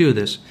companies that do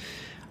this.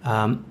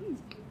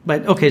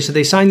 But okay, so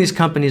they sign these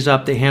companies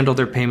up, they handle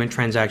their payment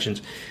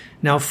transactions.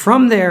 Now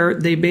from there,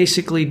 they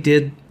basically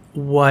did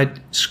what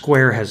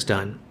Square has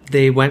done.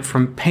 They went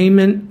from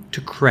payment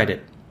to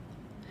credit.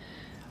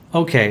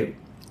 Okay,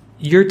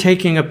 you're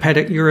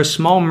a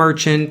small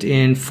merchant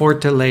in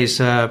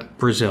Fortaleza,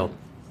 Brazil.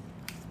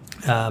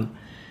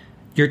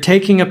 You're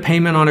taking a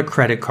payment on a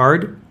credit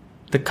card.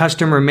 The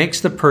customer makes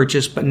the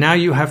purchase, but now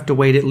you have to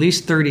wait at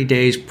least 30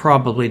 days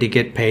probably to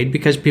get paid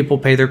because people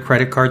pay their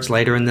credit cards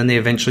later and then they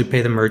eventually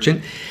pay the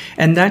merchant.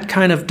 And that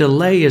kind of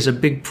delay is a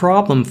big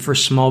problem for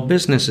small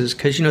businesses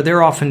because,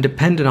 they're often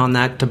dependent on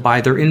that to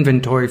buy their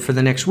inventory for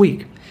the next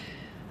week.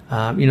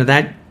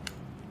 That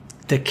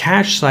the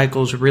cash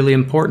cycle is really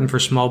important for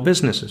small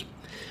businesses.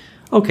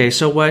 Okay,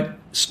 so what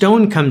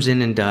Stone comes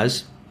in and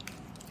does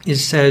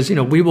is says,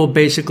 we will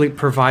basically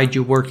provide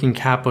you working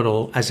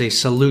capital as a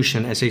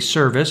solution, as a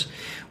service.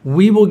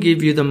 We will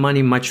give you the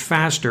money much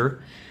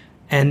faster,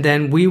 and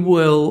then we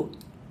will,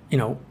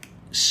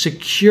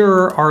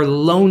 secure our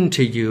loan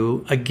to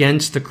you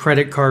against the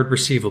credit card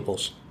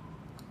receivables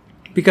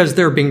because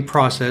they're being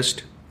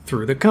processed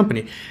through the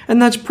company.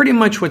 And that's pretty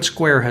much what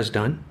Square has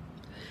done.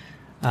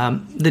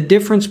 The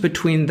difference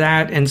between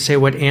that and, say,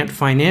 what Ant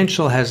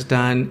Financial has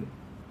done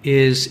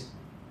is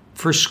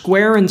for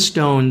Square and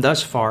Stone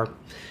thus far,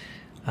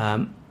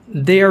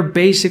 they are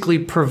basically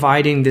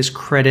providing this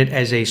credit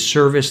as a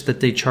service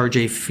that they charge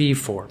a fee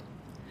for.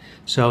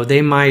 So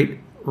they might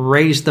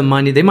raise the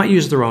money. They might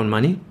use their own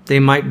money.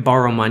 They might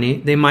borrow money.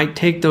 They might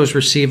take those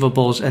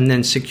receivables and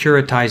then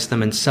securitize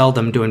them and sell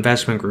them to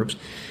investment groups.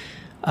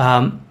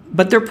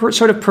 But they're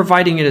sort of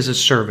providing it as a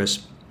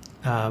service.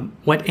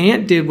 What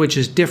Ant did, which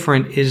is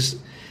different, is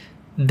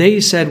they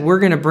said, we're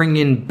going to bring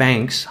in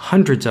banks,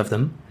 hundreds of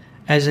them,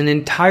 as an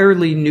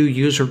entirely new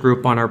user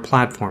group on our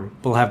platform.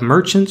 We'll have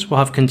merchants, we'll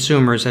have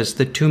consumers as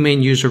the two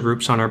main user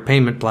groups on our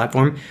payment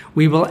platform.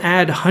 We will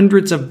add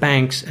hundreds of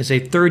banks as a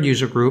third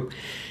user group,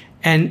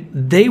 and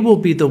they will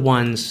be the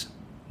ones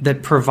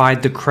that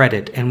provide the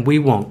credit, and we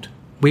won't.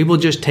 We will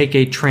just take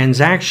a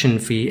transaction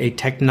fee, a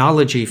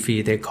technology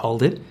fee, they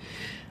called it,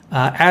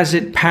 as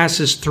it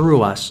passes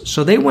through us.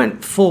 So they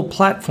went full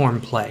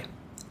platform play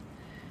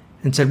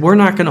and said, we're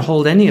not going to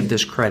hold any of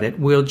this credit.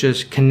 We'll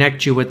just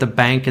connect you with the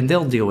bank and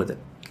they'll deal with it.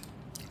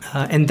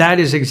 And that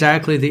is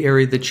exactly the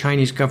area the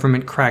Chinese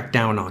government cracked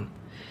down on.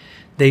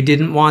 They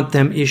didn't want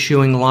them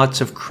issuing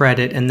lots of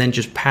credit and then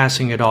just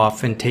passing it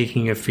off and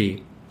taking a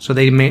fee. So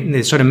they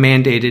sort of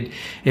mandated,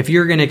 if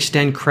you're going to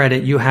extend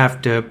credit, you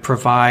have to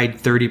provide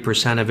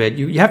 30% of it.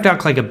 You have to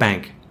act like a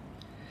bank.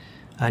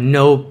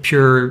 No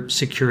pure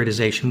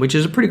securitization, which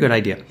is a pretty good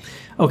idea.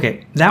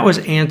 Okay, that was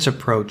Ant's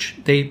approach.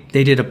 They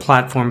did a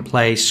platform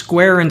play.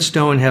 Square and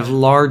Stone have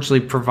largely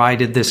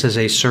provided this as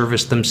a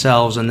service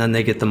themselves, and then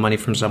they get the money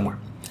from somewhere.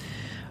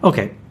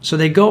 Okay, so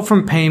they go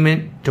from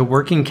payment to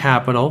working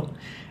capital,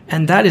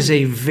 and that is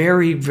a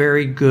very,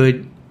 very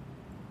good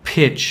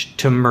pitch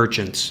to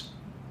merchants.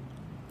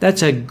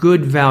 That's a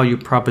good value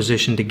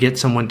proposition to get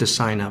someone to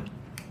sign up.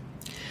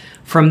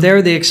 From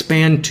there, they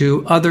expand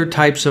to other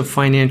types of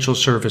financial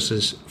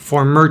services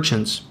for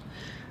merchants,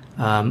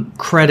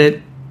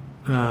 credit,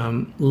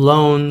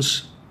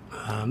 loans.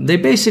 They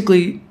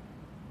basically,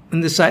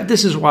 this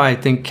is why I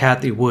think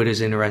Cathie Wood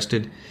is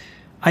interested.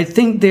 I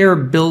think they're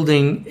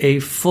building a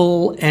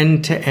full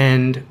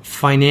end-to-end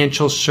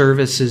financial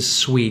services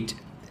suite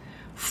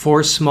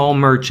for small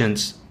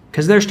merchants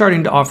because they're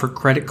starting to offer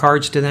credit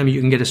cards to them. You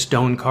can get a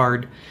Stone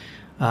card.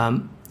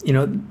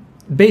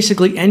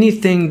 Basically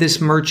anything this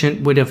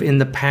merchant would have in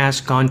the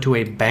past gone to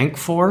a bank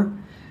for,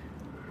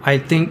 I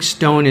think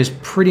Stone is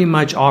pretty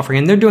much offering,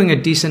 and they're doing a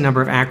decent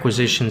number of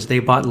acquisitions. They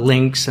bought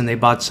Lynx and they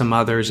bought some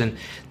others, and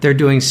they're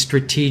doing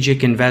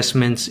strategic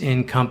investments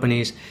in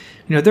companies.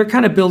 They're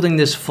kind of building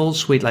this full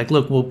suite. Like,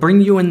 look, we'll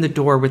bring you in the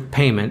door with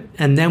payment,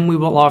 and then we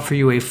will offer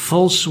you a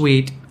full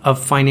suite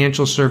of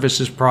financial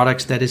services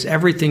products that is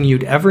everything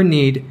you'd ever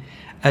need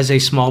as a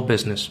small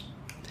business.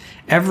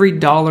 Every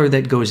dollar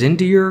that goes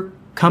into your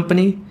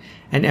company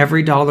and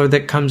every dollar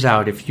that comes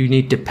out. If you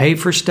need to pay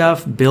for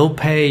stuff, bill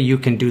pay, you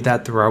can do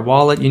that through our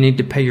wallet. You need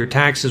to pay your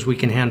taxes, we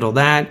can handle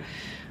that.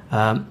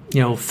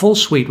 Full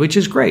suite, which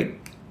is great.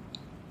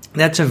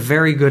 That's a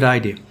very good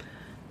idea.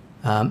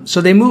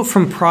 So they move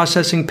from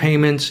processing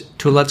payments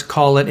to, let's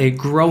call it, a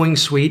growing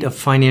suite of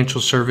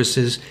financial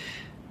services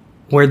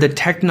where the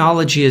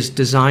technology is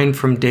designed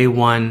from day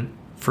one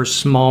for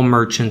small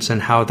merchants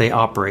and how they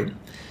operate.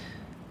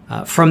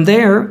 From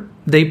there,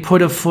 they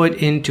put a foot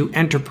into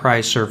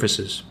enterprise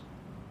services,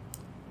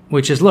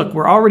 which is, look,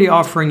 we're already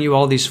offering you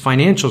all these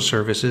financial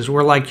services.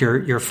 We're like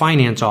your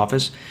finance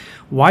office.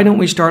 Why don't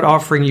we start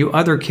offering you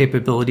other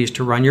capabilities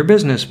to run your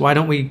business? Why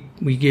don't we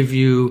give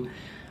you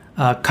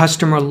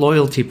customer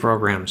loyalty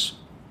programs?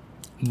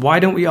 Why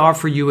don't we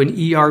offer you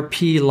an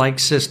ERP-like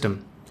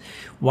system?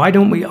 Why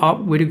don't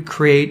we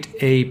create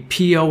a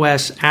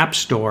POS app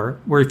store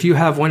where if you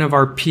have one of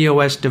our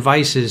POS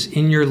devices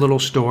in your little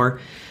store,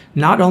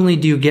 not only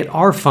do you get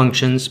our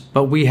functions,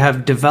 but we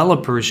have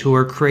developers who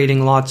are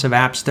creating lots of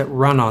apps that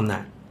run on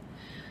that.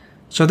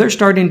 So they're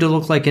starting to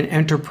look like an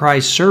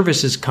enterprise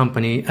services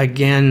company,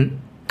 again,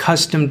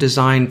 custom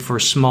designed for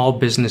small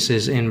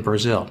businesses in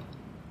Brazil.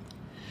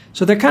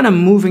 So they're kind of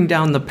moving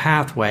down the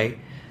pathway.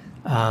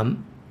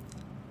 And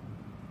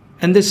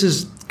this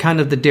is kind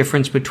of the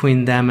difference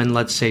between them and,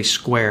 let's say,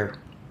 Square.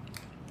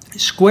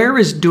 Square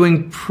is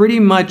doing pretty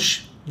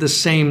much the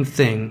same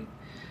thing,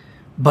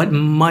 but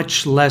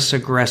much less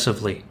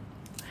aggressively.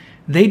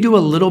 They do a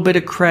little bit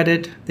of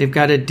credit. They've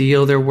got a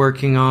deal they're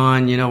working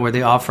on, where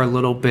they offer a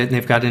little bit, and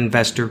they've got an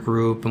investor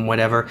group and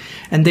whatever.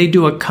 And they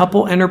do a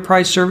couple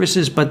enterprise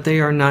services, but they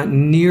are not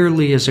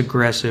nearly as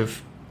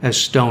aggressive as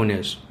Stone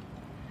is.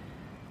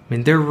 I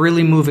mean, they're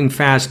really moving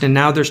fast, and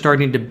now they're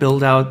starting to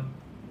build out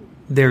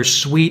their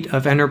suite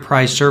of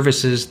enterprise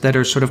services that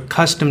are sort of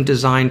custom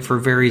designed for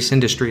various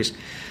industries.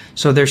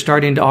 So they're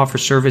starting to offer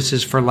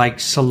services for like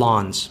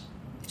salons.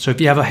 So if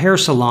you have a hair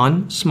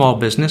salon, small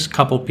business,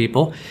 couple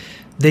people,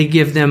 they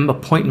give them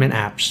appointment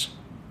apps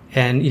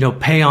and,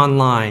 pay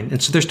online.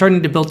 And so they're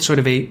starting to build sort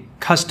of a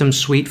custom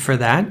suite for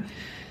that.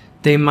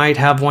 They might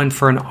have one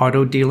for an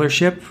auto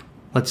dealership,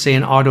 let's say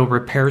an auto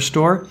repair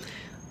store,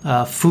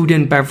 food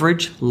and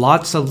beverage,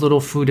 lots of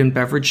little food and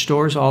beverage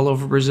stores all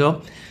over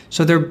Brazil.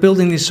 So they're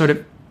building these sort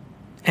of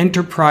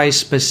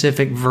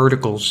enterprise-specific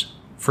verticals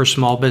for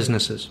small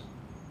businesses.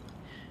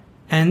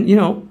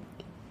 And,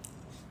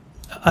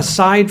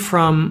 aside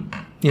from,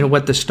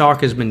 what the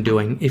stock has been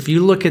doing, if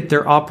you look at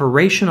their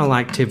operational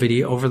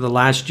activity over the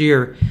last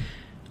year,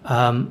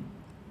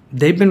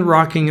 they've been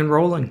rocking and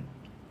rolling.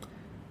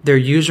 Their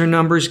user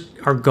numbers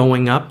are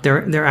going up.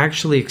 They're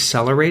actually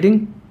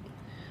accelerating.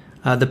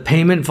 The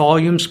payment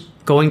volumes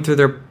going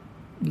through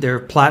their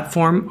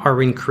platform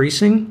are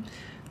increasing.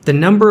 The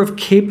number of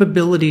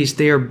capabilities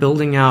they are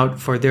building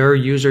out for their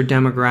user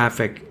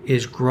demographic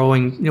is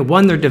growing.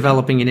 One, they're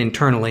developing it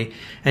internally,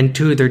 and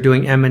two, they're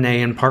doing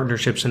M&A and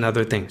partnerships and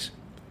other things.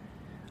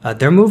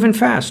 They're moving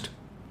fast.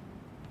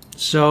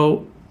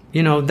 So,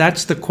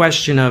 that's the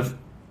question of,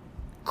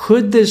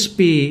 could this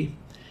be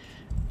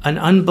an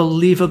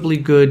unbelievably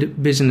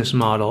good business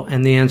model?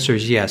 And the answer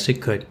is yes,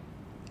 it could.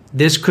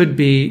 This could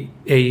be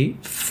a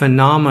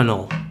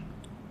phenomenal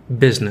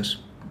business.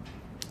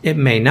 It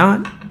may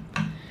not.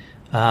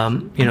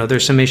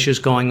 There's some issues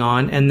going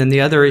on. And then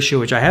the other issue,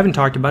 which I haven't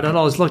talked about at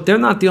all, is look, they're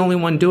not the only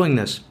one doing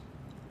this.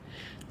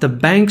 The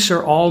banks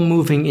are all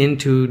moving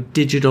into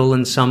digital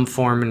in some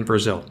form in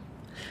Brazil.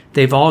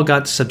 They've all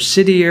got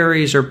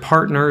subsidiaries or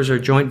partners or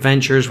joint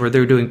ventures where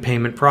they're doing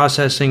payment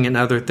processing and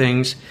other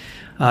things.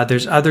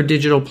 There's other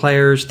digital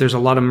players. There's a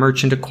lot of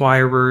merchant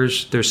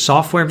acquirers. There's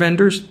software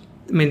vendors.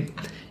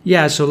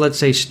 So let's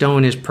say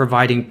Stone is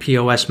providing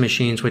POS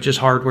machines, which is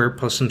hardware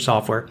plus some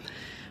software.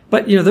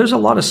 But, there's a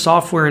lot of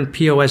software and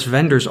POS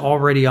vendors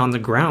already on the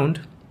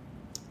ground.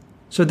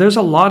 So there's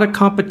a lot of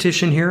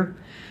competition here.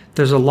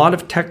 There's a lot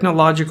of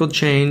technological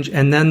change.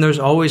 And then there's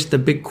always the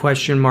big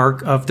question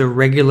mark of the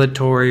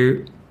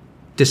regulatory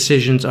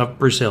decisions of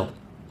Brazil.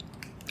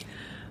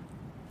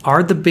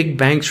 Are the big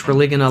banks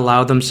really going to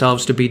allow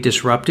themselves to be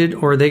disrupted,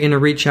 or are they going to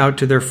reach out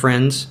to their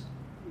friends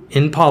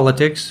in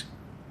politics?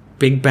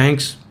 Big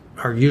banks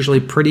are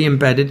usually pretty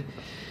embedded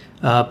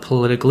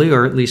politically,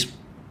 or at least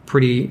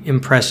pretty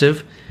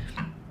impressive.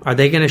 Are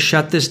they going to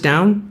shut this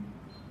down?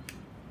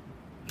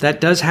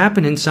 That does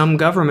happen in some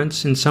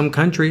governments, in some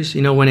countries.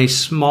 When a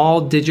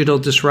small digital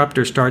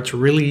disruptor starts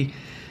really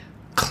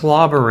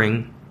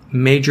clobbering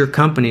major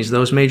companies,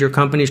 those major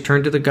companies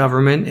turn to the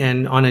government,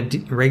 and on a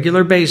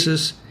regular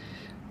basis,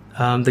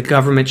 the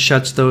government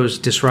shuts those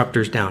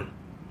disruptors down.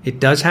 It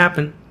does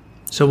happen.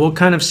 So we'll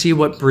kind of see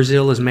what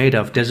Brazil is made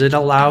of. Does it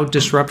allow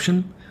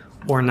disruption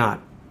or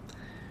not?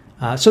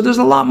 So there's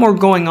a lot more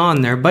going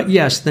on there. But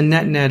yes, the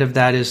net of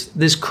that is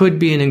this could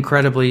be an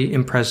incredibly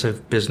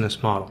impressive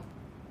business model.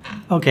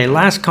 Okay,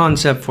 last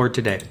concept for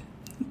today.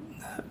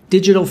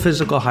 Digital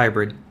physical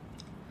hybrid.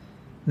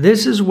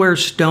 This is where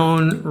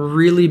Stone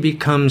really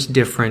becomes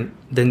different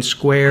than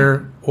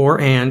Square or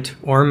Ant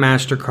or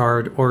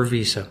MasterCard or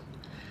Visa.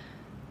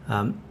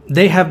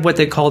 They have what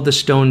they call the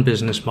Stone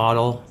business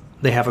model.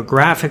 They have a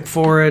graphic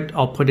for it.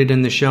 I'll put it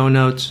in the show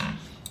notes.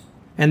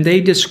 And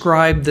they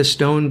describe the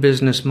Stone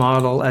business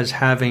model as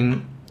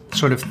having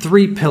sort of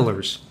three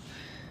pillars.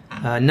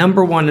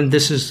 Number one, and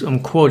I'm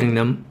quoting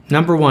them,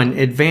 number one,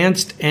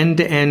 advanced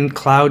end-to-end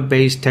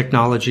cloud-based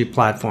technology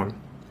platform.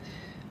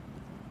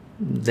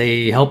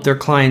 They help their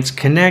clients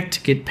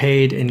connect, get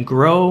paid, and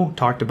grow.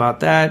 Talked about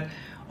that.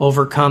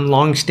 Overcome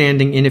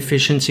long-standing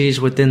inefficiencies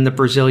within the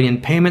Brazilian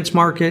payments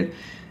market.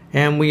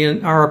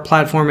 And our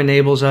platform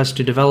enables us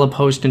to develop,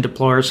 host, and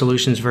deploy our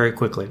solutions very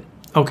quickly.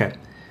 Okay.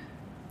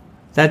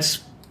 That's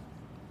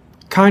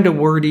kind of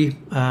wordy.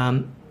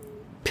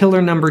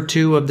 Pillar number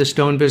two of the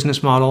Stone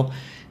business model,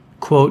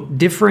 quote,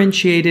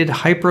 differentiated,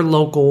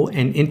 hyperlocal,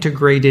 and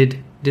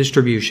integrated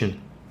distribution.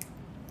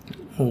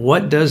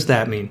 What does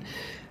that mean?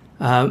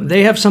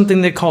 They have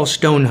something they call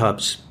Stone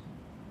Hubs.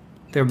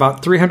 There are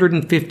about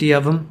 350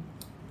 of them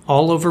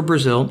all over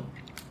Brazil.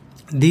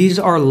 These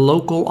are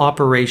local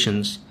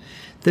operations.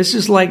 This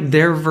is like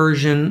their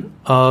version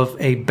of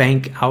a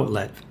bank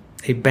outlet,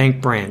 a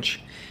bank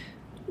branch.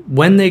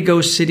 When they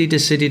go city to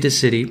city to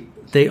city,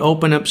 they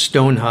open up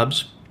Stone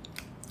Hubs,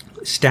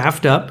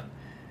 staffed up,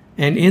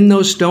 and in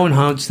those Stone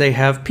Hubs, they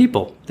have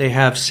people. They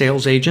have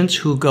sales agents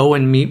who go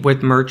and meet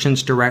with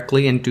merchants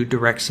directly and do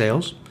direct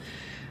sales.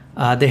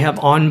 They have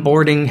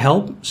onboarding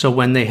help. So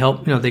when they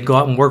help, they go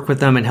out and work with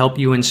them and help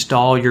you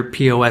install your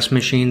POS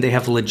machine. They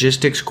have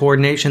logistics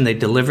coordination. They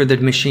deliver the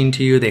machine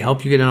to you. They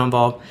help you get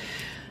involved.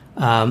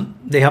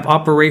 They have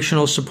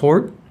operational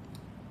support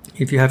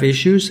if you have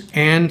issues,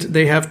 and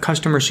they have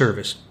customer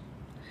service.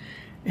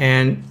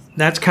 And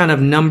that's kind of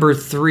number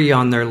 3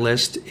 on their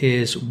list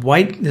is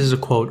this is a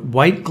quote,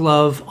 white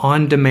glove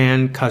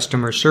on-demand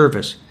customer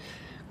service.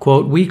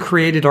 Quote, "We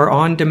created our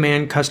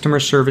on-demand customer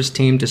service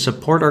team to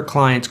support our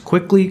clients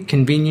quickly,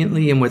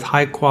 conveniently, and with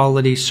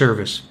high-quality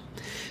service,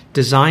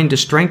 designed to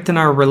strengthen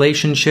our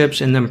relationships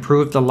and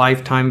improve the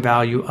lifetime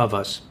value of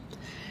us."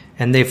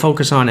 And they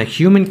focus on a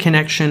human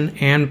connection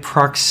and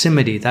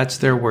proximity. That's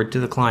their word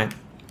to the client.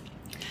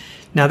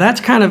 Now,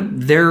 that's kind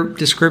of their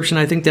description.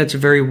 I think that's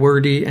very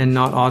wordy and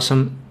not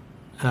awesome.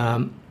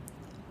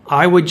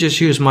 I would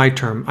just use my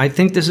term. I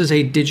think this is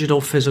a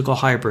digital physical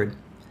hybrid.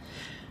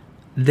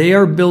 They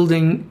are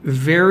building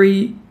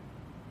very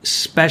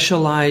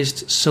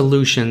specialized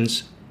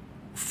solutions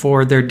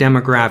for their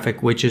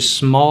demographic, which is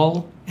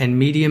small and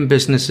medium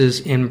businesses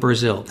in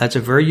Brazil. That's a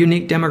very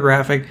unique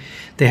demographic.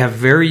 They have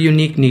very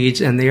unique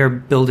needs, and they are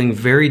building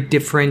very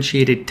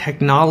differentiated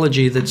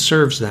technology that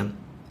serves them.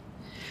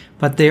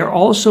 But they are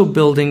also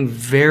building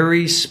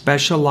very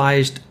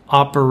specialized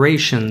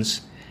operations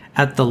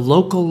at the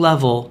local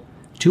level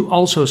to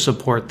also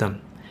support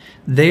them.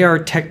 They are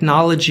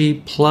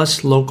technology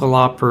plus local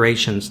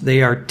operations.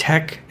 They are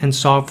tech and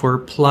software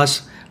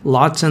plus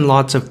lots and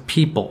lots of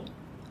people.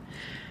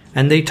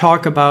 And they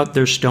talk about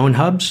their Stone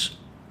hubs,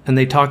 and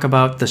they talk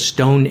about the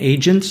Stone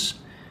agents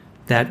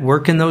that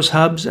work in those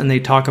hubs, and they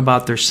talk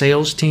about their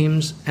sales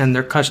teams and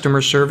their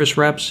customer service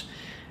reps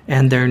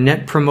and their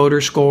net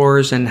promoter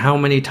scores and how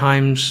many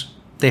times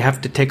they have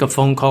to take a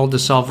phone call to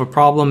solve a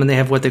problem. And they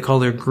have what they call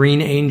their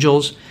green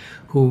angels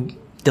who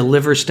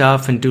deliver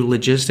stuff and do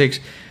logistics.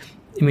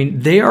 I mean,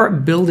 they are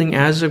building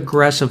as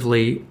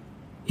aggressively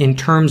in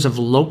terms of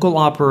local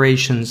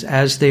operations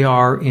as they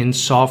are in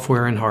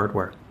software and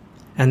hardware.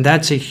 And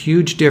that's a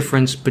huge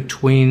difference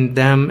between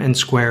them and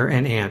Square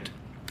and Ant.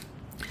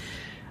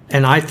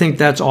 And I think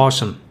that's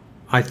awesome.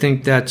 I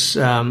think that's,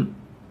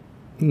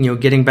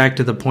 getting back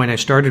to the point I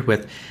started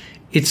with,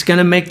 it's going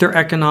to make their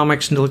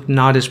economics look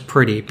not as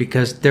pretty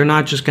because they're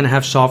not just going to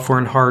have software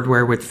and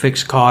hardware with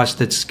fixed costs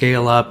that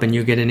scale up and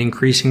you get an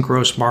increase in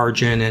gross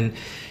margin and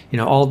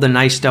all the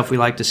nice stuff we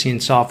like to see in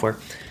software.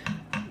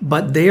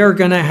 But they are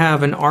going to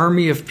have an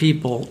army of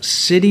people,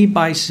 city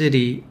by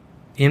city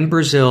in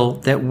Brazil,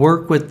 that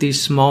work with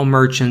these small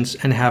merchants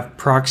and have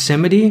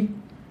proximity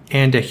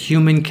and a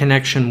human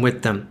connection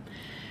with them.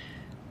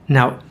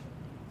 Now,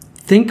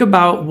 think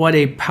about what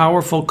a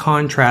powerful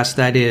contrast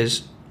that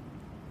is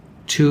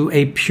to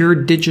a pure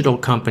digital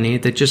company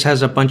that just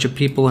has a bunch of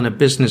people in a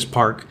business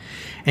park.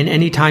 And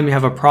anytime you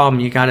have a problem,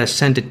 you got to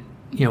send a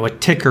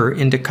ticker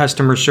into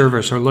customer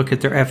service or look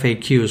at their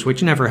FAQs,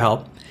 which never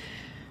help.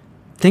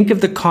 Think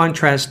of the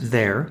contrast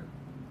there.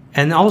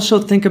 And also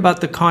think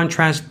about the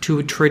contrast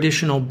to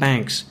traditional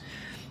banks,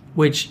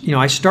 which,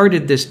 I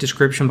started this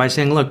description by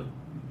saying, look,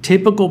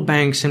 typical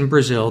banks in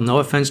Brazil, no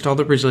offense to all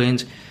the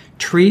Brazilians,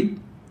 treat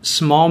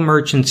small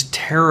merchants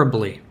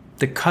terribly.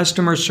 The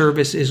customer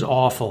service is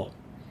awful.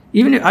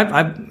 Even as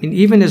I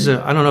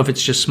don't know if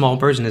it's just small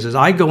businesses,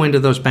 I go into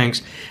those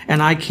banks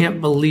and I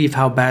can't believe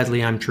how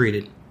badly I'm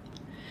treated.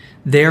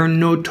 They're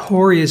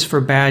notorious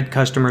for bad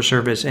customer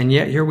service, and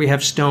yet here we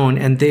have Stone,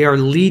 and they are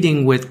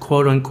leading with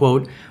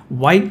quote-unquote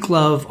white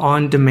glove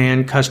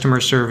on-demand customer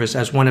service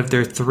as one of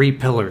their 3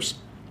 pillars.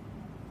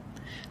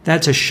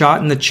 That's a shot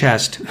in the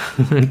chest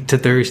to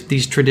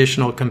these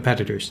traditional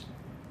competitors.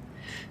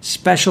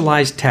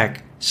 Specialized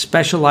tech,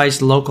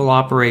 specialized local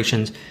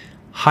operations,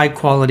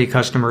 high-quality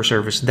customer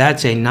service.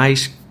 That's a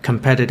nice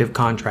competitive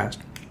contrast.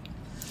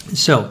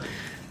 So,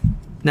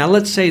 now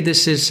let's say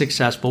this is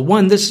successful.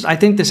 One, I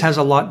think this has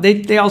a lot.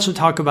 They also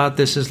talk about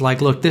this as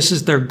like, look, this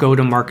is their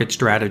go-to-market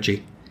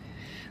strategy.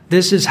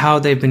 This is how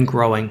they've been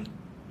growing.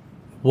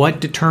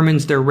 What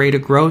determines their rate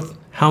of growth?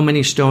 How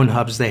many Stone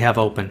hubs they have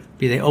open.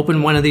 They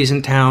open one of these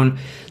in town,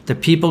 the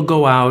people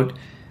go out,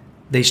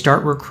 they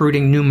start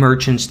recruiting new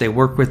merchants, they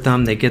work with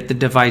them, they get the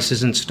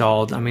devices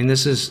installed. I mean,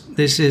 this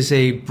is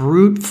a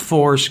brute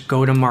force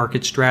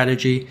go-to-market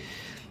strategy,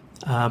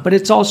 but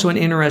it's also an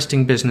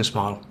interesting business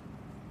model.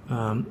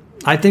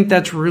 I think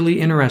that's really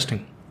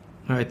interesting.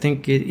 I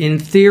think in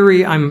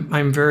theory,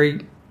 I'm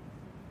very,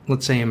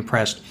 let's say,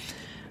 impressed.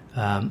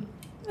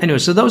 Anyway,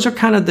 so those are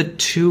kind of the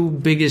 2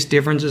 biggest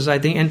differences, I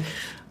think. And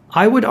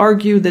I would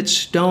argue that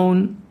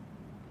Stone,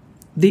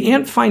 the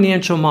Ant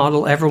financial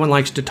model, everyone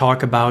likes to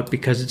talk about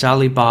because it's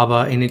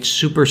Alibaba and it's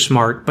super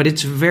smart, but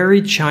it's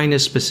very China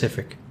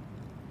specific.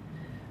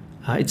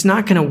 It's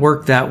not going to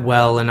work that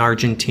well in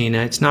Argentina.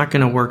 It's not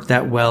going to work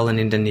that well in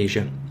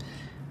Indonesia.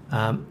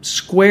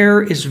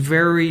 Square is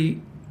very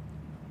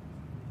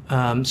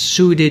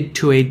suited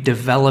to a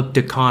developed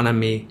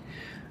economy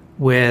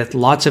with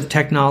lots of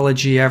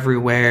technology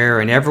everywhere,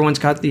 and everyone's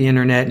got the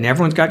internet, and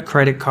everyone's got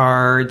credit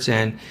cards,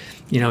 and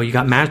you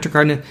got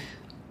MasterCard.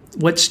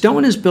 What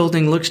Stone is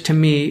building looks to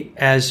me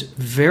as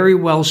very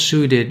well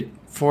suited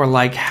for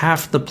like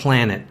half the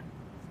planet.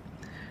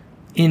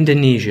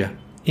 Indonesia,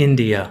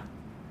 India,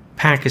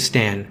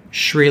 Pakistan,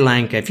 Sri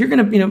Lanka. If you're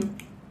going to,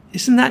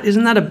 isn't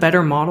that a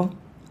better model?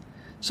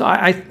 So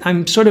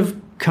I'm sort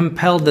of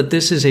compelled that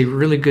this is a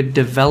really good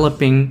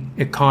developing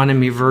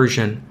economy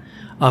version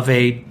of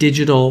a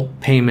digital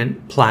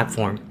payment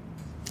platform.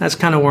 That's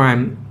kind of where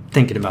I'm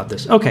thinking about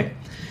this. Okay.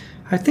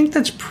 I think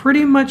that's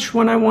pretty much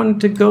what I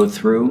wanted to go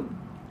through.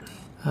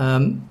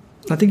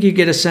 I think you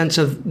get a sense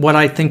of what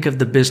I think of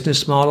the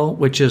business model,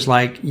 which is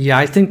like, yeah,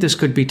 I think this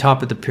could be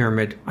top of the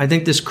pyramid. I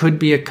think this could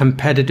be a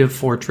competitive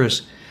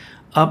fortress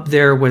up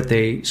there with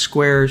a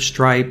Square,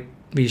 Stripe,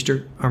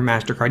 Visa, or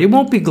MasterCard. It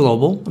won't be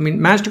global. I mean,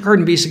 MasterCard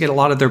and Visa get a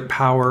lot of their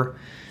power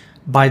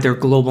by their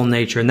global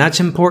nature, and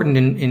that's important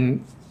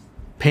in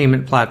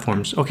payment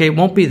platforms. Okay, it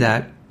won't be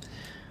that.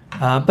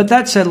 But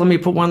that said, let me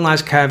put one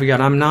last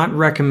caveat. I'm not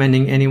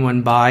recommending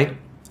anyone buy.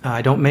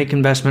 I don't make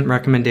investment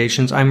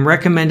recommendations. I'm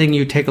recommending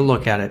you take a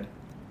look at it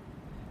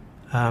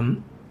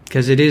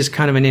because it is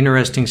kind of an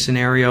interesting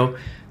scenario.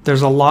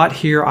 There's a lot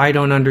here I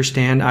don't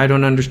understand. I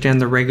don't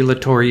understand the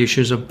regulatory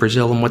issues of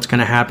Brazil and what's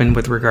going to happen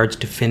with regards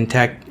to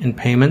fintech and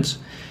payments.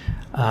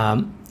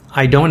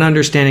 I don't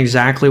understand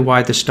exactly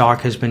why the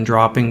stock has been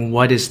dropping.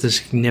 What is the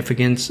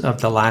significance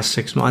of the last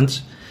 6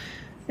 months?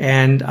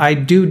 And I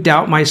do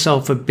doubt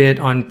myself a bit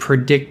on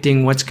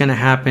predicting what's going to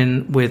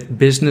happen with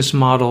business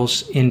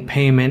models in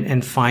payment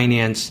and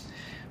finance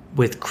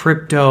with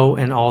crypto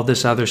and all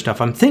this other stuff.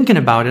 I'm thinking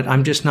about it.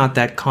 I'm just not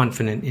that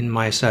confident in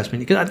my assessment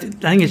because I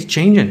think it's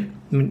changing.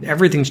 I mean,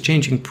 everything's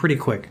changing pretty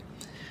quick.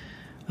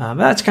 But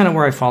that's kind of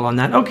where I fall on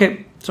that.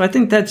 Okay, so I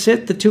think that's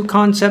it. The two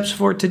concepts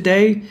for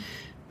today,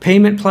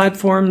 payment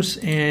platforms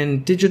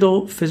and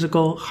digital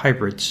physical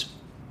hybrids.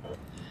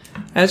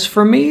 As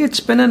for me, it's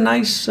been a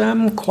nice,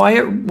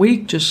 quiet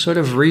week, just sort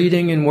of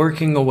reading and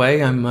working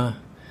away. I'm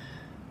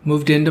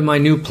moved into my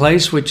new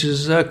place, which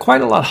is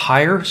quite a lot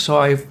higher, so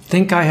I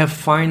think I have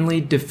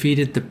finally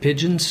defeated the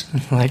pigeons.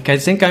 Like, I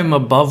think I'm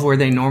above where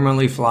they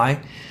normally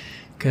fly,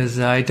 because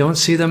I don't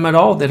see them at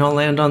all. They don't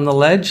land on the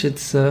ledge.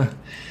 It's that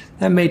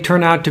may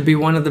turn out to be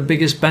one of the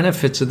biggest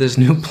benefits of this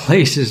new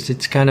place, is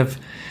it's kind of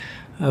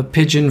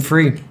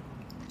pigeon-free.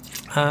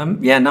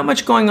 Not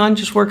much going on,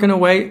 just working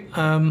away.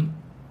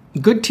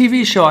 Good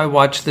TV show I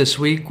watched this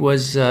week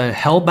was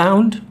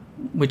Hellbound,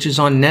 which is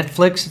on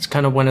Netflix. It's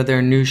kind of one of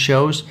their new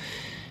shows.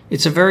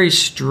 It's a very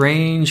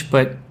strange,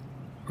 but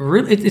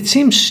really, it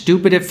seems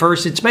stupid at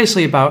first. It's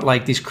basically about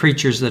like these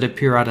creatures that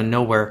appear out of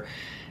nowhere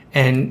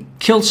and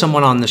kill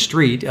someone on the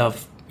street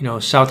of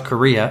South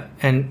Korea,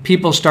 and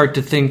people start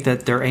to think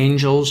that they're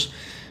angels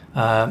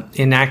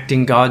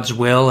enacting God's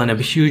will, and a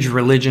huge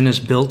religion is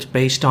built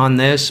based on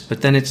this.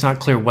 But then it's not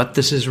clear what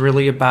this is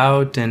really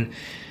about, and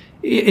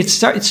it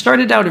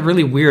started out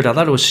really weird. I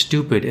thought it was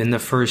stupid in the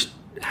first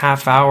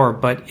half hour,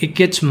 but it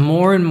gets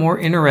more and more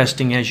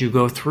interesting as you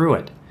go through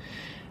it.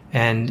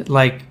 And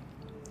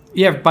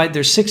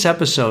there's 6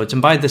 episodes,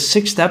 and by the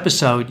 6th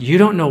episode, you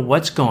don't know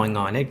what's going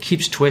on. It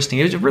keeps twisting.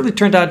 It really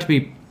turned out to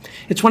be,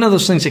 it's one of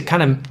those things that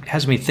kind of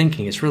has me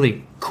thinking. It's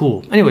really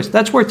cool. Anyways,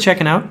 that's worth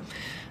checking out.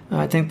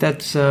 I think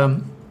that's a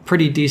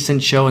pretty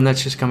decent show, and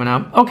that's just coming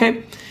out.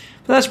 Okay,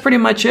 so that's pretty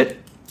much it.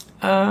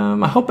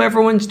 I hope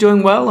everyone's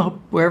doing well. I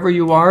hope wherever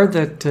you are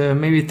that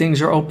maybe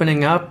things are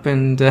opening up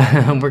and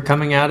we're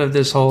coming out of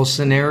this whole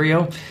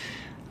scenario.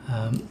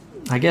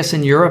 I guess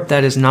in Europe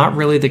that is not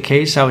really the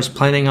case. I was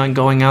planning on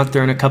going out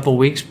there in a couple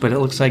weeks, but it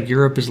looks like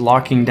Europe is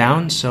locking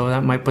down, so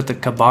that might put the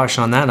kibosh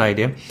on that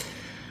idea.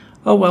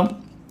 Oh well.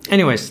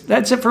 Anyways,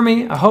 that's it for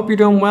me. I hope you're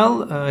doing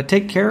well.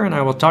 Take care, and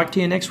I will talk to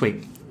you next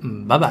week.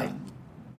 Bye-bye.